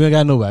nobody then. We ain't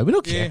got nobody. We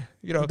don't Yeah, care.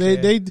 you don't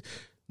They care.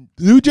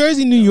 New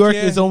Jersey, New York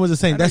care. is almost the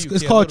same. I know That's you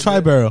it's care called a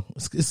little Triborough.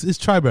 It's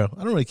Triborough.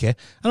 I don't really care.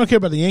 I don't care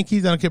about the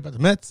Yankees. I don't care about the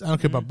Mets. I don't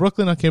care Mm-hmm. about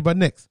Brooklyn. I don't care about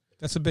Knicks.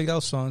 That's a Big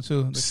L song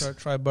too. They start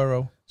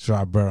Triborough.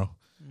 Triborough.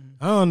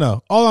 I don't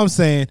know. All I'm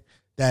saying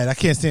that I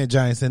can't stand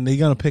Giants, and they're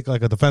gonna pick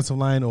like a defensive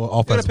line or They're gonna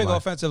offensive pick line.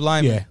 offensive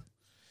lineman.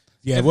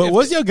 Yeah. If-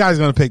 What's your guys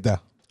gonna pick though?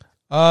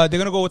 They're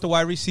gonna go with the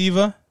wide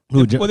receiver. Who,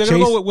 Well, they're Chase?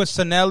 gonna go with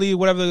Sanelli,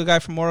 whatever the guy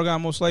from Oregon,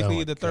 most likely Oh,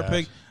 my the third gosh.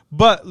 pick.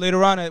 But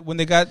later on, when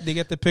they get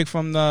the pick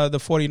from the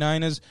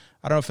 49ers,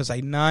 I don't know if it's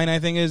like 9, I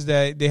think is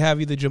that they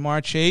have either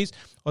Jamar Chase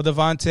or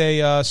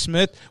Devontae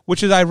Smith,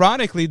 which is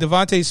ironically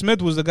Devontae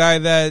Smith was the guy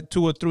that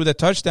threw the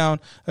touchdown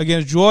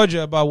against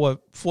Georgia about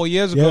 4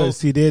 years ago. Yeah,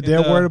 see, they're In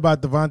the- worried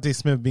about Devontae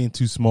Smith being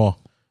too small.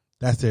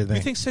 That's their thing.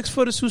 You think 6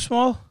 foot is too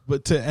small?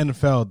 But to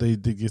NFL, they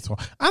get small.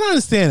 I don't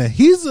understand it.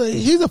 He's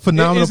a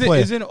phenomenal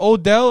player. Isn't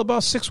Odell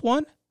about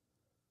 6'1"?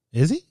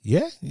 Is he?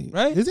 Yeah.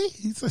 Right? Is he?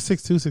 He's like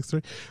 6'2",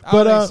 6'3". I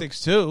But don't think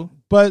 6'2".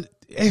 but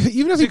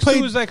even if he 6'2"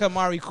 played, is like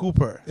Amari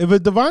Cooper. if a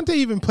Devontae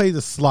even plays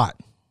a slot,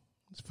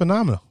 it's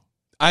phenomenal.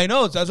 I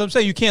know. That's what I'm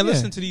saying. You can't Yeah.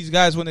 listen to these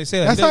guys when they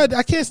say that. That's They- how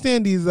I can't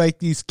stand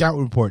these scout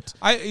reports.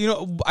 I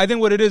think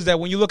what it is that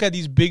when you look at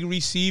these big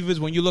receivers,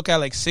 when you look at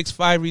like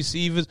 6'5"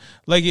 receivers,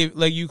 like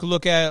you could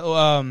look at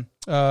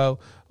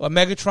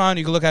Megatron,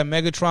 you can look at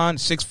Megatron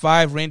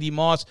 6'5", Randy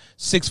Moss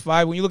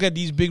 6'5". When you look at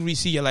these big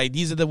receivers, you're like,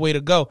 these are the way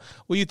to go.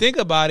 When you think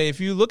about it, if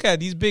you look at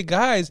these big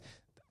guys,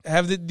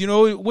 what's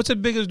the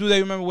biggest dude that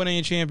you remember winning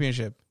a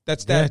championship?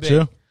 That's that big.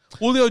 True.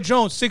 Julio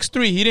Jones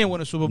 6'3", he didn't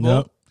win a Super Bowl,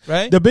 Nope.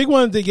 right? The big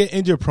ones, they get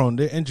injury prone.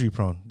 They're injury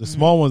prone. The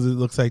small ones, it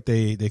looks like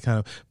they kind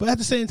of. But at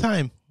the same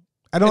time,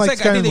 I don't It's like.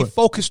 like I think they scouting.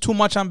 focus too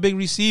much on big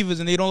receivers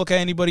and they don't look at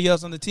anybody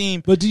else on the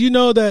team. But do you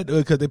know that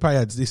because they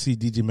probably they see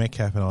DJ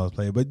Metcalf and all those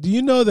players? But do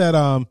you know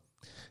that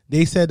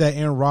they said that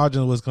Aaron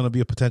Rodgers was going to be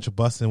a potential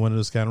bust in one of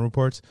those scouting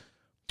reports?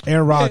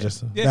 Aaron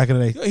Rodgers back in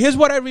the day. Here's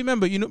what I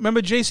remember.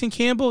 Remember Jason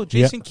Campbell?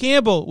 Jason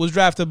Campbell was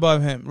drafted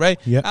above him, right?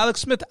 Yep.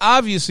 Alex Smith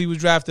obviously was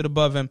drafted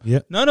above him.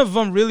 Yep. None of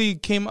them really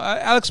came.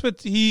 Alex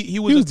Smith, he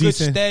was a good,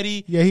 decent.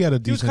 steady. Yeah, he had a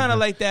He was decent. kind of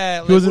like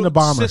that. He was in the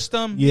bomber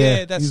system.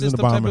 Yeah, that he was in the system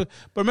type bomber. of.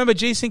 But remember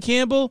Jason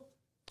Campbell?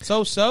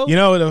 So. You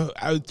know,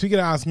 speaking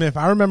of Alex Smith,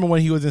 I remember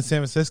when he was in San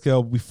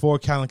Francisco before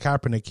Colin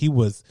Kaepernick, he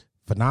was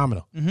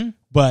phenomenal. Mm-hmm.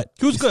 But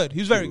He was good. He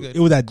was very good. It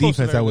was that Close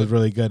to defense very that was good.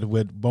 really good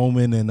with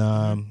Bowman and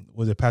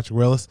was it Patrick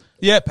Willis?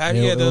 Yeah, Pat.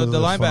 It- Yeah, it the was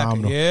linebacker.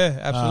 phenomenal. Yeah,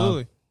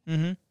 absolutely.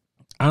 Mm-hmm.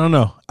 I don't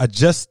know. I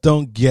just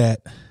don't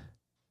get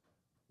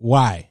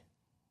why.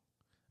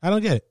 I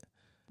don't get it.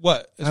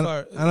 What? I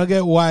don't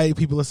get why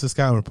people listen to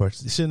scouting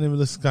reports. They shouldn't even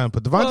listen to scouting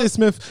reports. Devontae Well,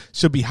 Smith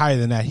should be higher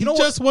than that. He know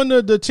just won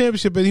the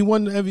championship and he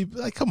won the MVP.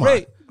 Like, come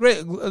on.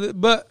 Great.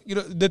 But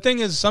the thing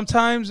is,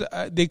 sometimes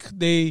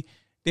they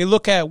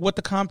look at what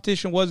the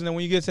competition was, and then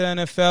when you get to the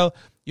NFL,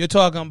 you're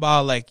talking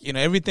about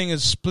everything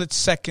is split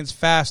seconds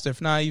faster,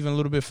 if not even a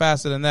little bit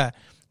faster than that.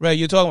 Right?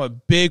 You're talking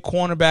about big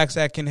cornerbacks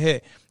that can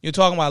hit. You're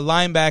talking about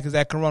linebackers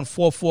that can run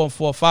 4.4 and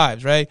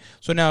 4.5s. Right?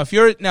 So now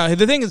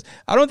the thing is,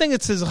 I don't think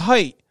it's his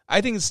height. I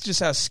think it's just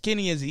how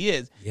skinny as he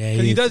is. Yeah,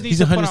 because he doesn't need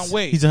to put on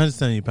weight. He's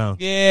 170 pounds.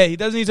 Yeah, he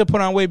doesn't need to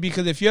put on weight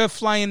because if you're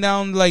flying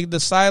down the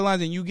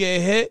sidelines and you get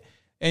hit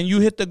and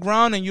you hit the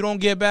ground and you don't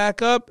get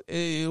back up,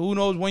 who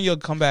knows when you'll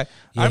come back.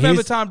 Yeah, I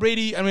remember Tom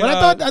Brady. I mean,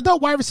 but I thought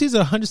wide receivers at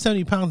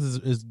 170 pounds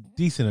is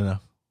decent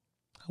enough.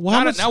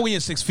 Well, not when you're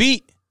 6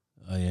 feet.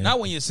 Oh, yeah. Not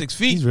when you're 6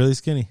 feet. He's really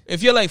skinny.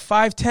 If you're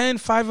 5'10",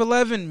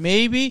 5'11",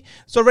 maybe.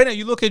 So right now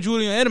you look at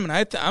Julian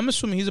Edelman. I'm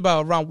assuming he's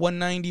about around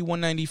 190,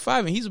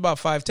 195, and he's about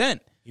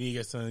 5'10". He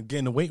gets get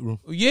in the weight room.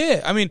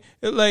 Yeah, I mean,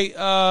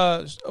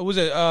 what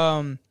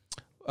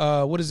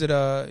is it?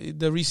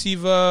 The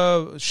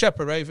receiver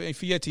Shepard, right?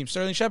 For your team,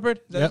 Sterling Shepard,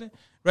 is that his name?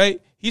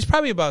 Right? He's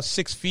probably about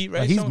 6 feet,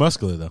 right? He's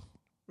muscular though,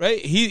 right?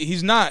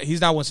 He's not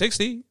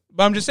 160,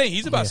 but I'm just saying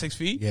he's about 6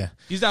 feet. Yeah,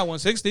 he's not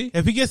 160.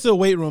 If he gets to the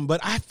weight room,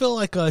 but I feel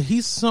like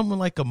he's someone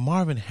like a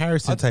Marvin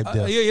Harrison type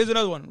deal. Yeah, here's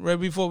another one. Right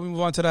before we move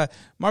on to that,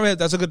 Marvin,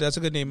 that's a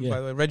good name by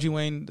the way. Reggie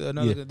Wayne,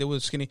 they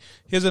was skinny.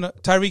 Here's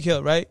Tyreek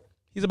Hill, right?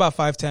 He's about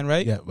 5'10",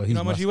 right? Yeah, but you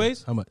know how much he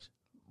weighs? How much?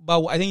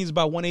 I think he's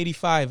about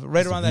 185,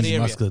 right around that area. He's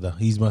muscular though.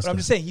 He's muscular. But I'm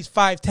just saying he's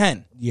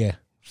 5'10". Yeah.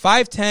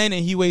 5'10", and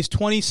he weighs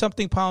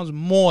 20-something pounds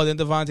more than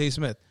Devontae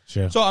Smith.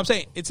 Sure. So I'm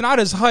saying it's not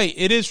his height.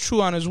 It is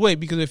true on his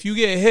weight because if you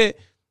get hit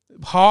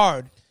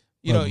hard,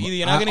 either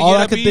you're not going to get up easy. All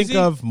I can think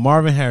of,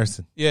 Marvin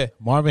Harrison. Yeah.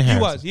 Marvin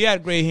Harrison. He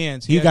had great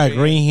hands. He got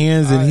great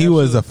hands, and he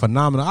was absolutely. a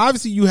phenomenal.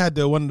 Obviously, you had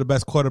one of the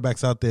best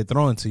quarterbacks out there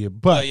throwing to you.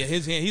 But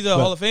he's a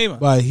Hall of Famer.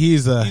 But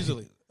he's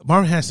easily.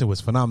 Marvin Harrison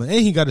was phenomenal,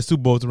 and he got a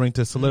Super Bowl ring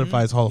to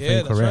solidify his Hall of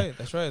Fame career.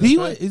 That's right.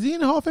 Is he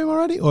in the Hall of Fame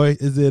already, or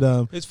is it?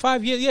 It's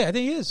 5 years. Yeah, I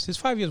think he is. His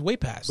 5 years way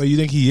past. But you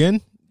think he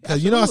in?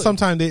 Because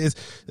sometimes it is.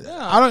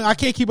 I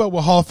can't keep up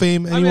with Hall of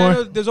Fame anymore. I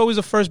mean, there's always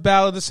a first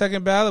ballot, the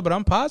second ballot, but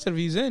I'm positive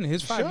he's in.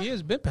 His 5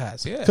 years been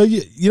passed. Yeah.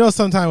 Because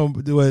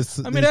sometimes it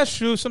was. I mean, that's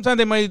true. Sometimes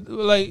they might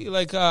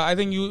I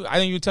think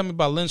you tell me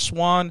about Lynn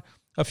Swan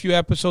a few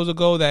episodes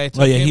ago that.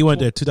 He went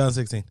there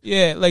 2016.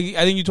 Yeah, I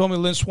think you told me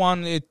Lynn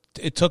Swan.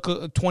 It took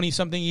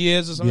 20-something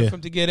years or something for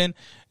him to get in.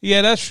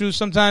 Yeah, that's true.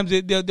 Sometimes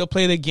they'll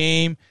play the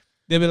game.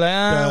 They'll be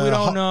like, we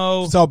don't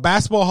know. So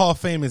basketball Hall of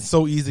Fame is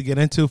so easy to get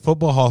into.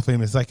 Football Hall of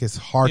Fame is it's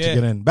hard to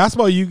get in.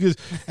 Basketball, if you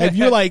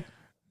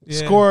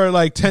score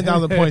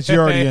 10,000 points,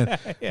 you're already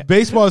in.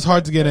 Baseball is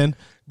hard to get in.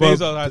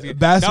 Baseball hard to get in.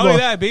 Basketball, not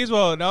only that,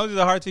 baseball not only is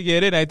it hard to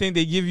get in, I think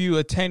they give you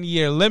a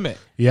 10-year limit.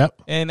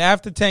 Yep. And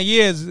after 10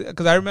 years,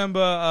 because I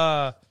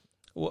remember,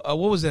 what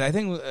was it? I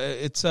think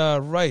it's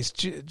Rice,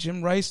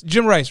 Jim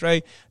Rice,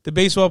 right? The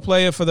baseball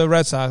player for the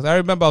Red Sox. I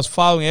remember I was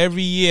following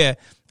every year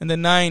in the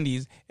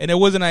 90s, and it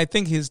wasn't, I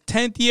think, his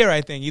 10th year,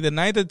 either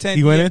 9th or 10th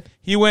He went in?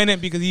 He went in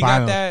because he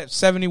got that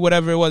 70,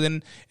 whatever it was.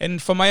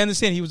 And from my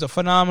understanding, he was a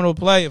phenomenal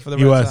player for the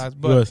Red Sox.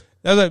 But he was.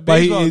 That was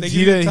baseball.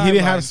 He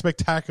didn't have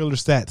spectacular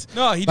stats.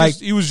 No,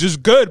 he was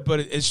just good, but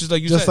it's just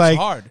like you said, it's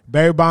hard.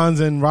 Barry Bonds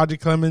and Roger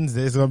Clemens,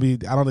 it's gonna be.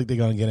 I don't think they're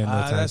gonna get in no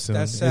time soon.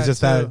 It's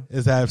just that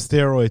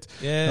steroids.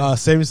 Yeah.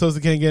 Sammy Sosa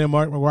can't get in.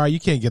 Mark McGwire,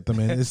 you can't get them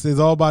in. It's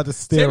all about the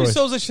steroids. Sammy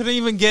Sosa shouldn't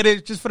even get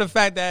it just for the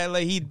fact that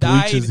he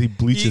died. He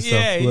bleaches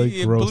himself.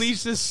 He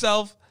bleached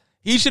himself.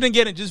 He shouldn't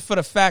get it just for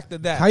the fact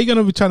of that. How you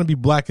gonna be trying to be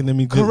black and then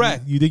be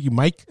correct? You think you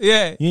Mike?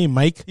 Yeah, you ain't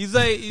Mike. He's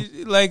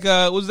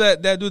was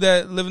that dude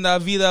that lived in La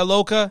Vida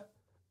Loca?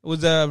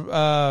 Was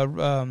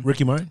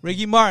Ricky Martin?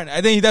 Ricky Martin.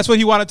 I think that's what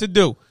he wanted to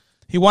do.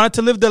 He wanted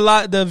to live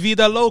the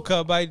Vida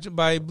Loca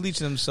by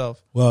bleaching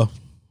himself. Well,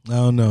 I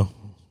don't know.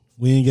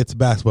 We didn't get to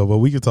basketball, but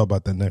we can talk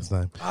about that next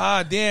time.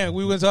 Damn.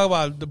 We were going to talk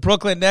about the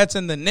Brooklyn Nets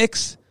and the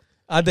Knicks.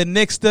 The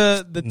Knicks,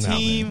 the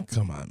team. Man.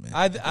 Come on,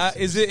 man.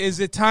 Is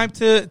it time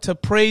to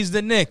praise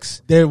the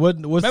Knicks? What's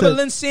Remember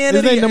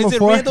Linsanity? Is it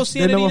Randall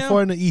Sanity? They're number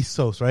 4 in the East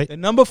Coast, right? They're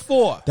number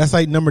 4. That's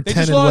like number 10 in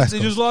West Coast. They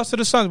just lost to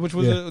the Suns, which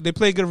was they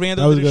played good.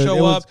 Randall didn't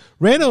show up.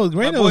 Randall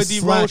boy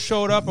D-Rose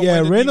showed up.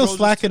 Yeah, Randall's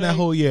slacking that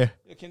whole year.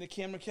 Can the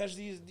camera catch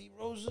these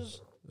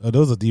D-Roses? Oh,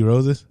 those are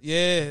D-Roses?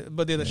 Yeah,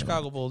 but they're the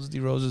Chicago Bulls,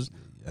 D-Roses.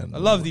 I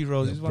love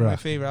D-Rose. He's one of my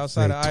favorite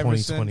outside of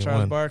Iverson,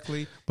 Charles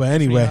Barkley. But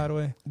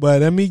anyway,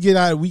 let me get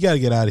out. We got to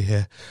get out of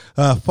here.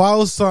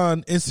 Follow us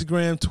on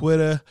Instagram,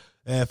 Twitter,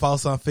 and follow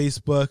us on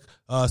Facebook.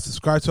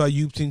 Subscribe to our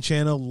YouTube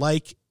channel.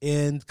 Like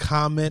and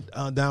comment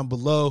down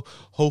below.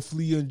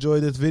 Hopefully you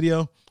enjoyed this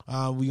video.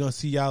 We're going to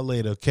see y'all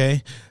later,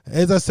 okay?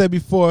 As I said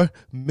before,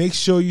 make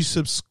sure you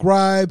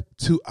subscribe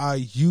to our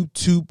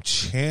YouTube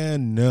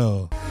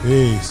channel.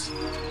 Peace.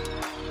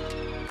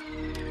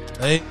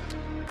 Hey.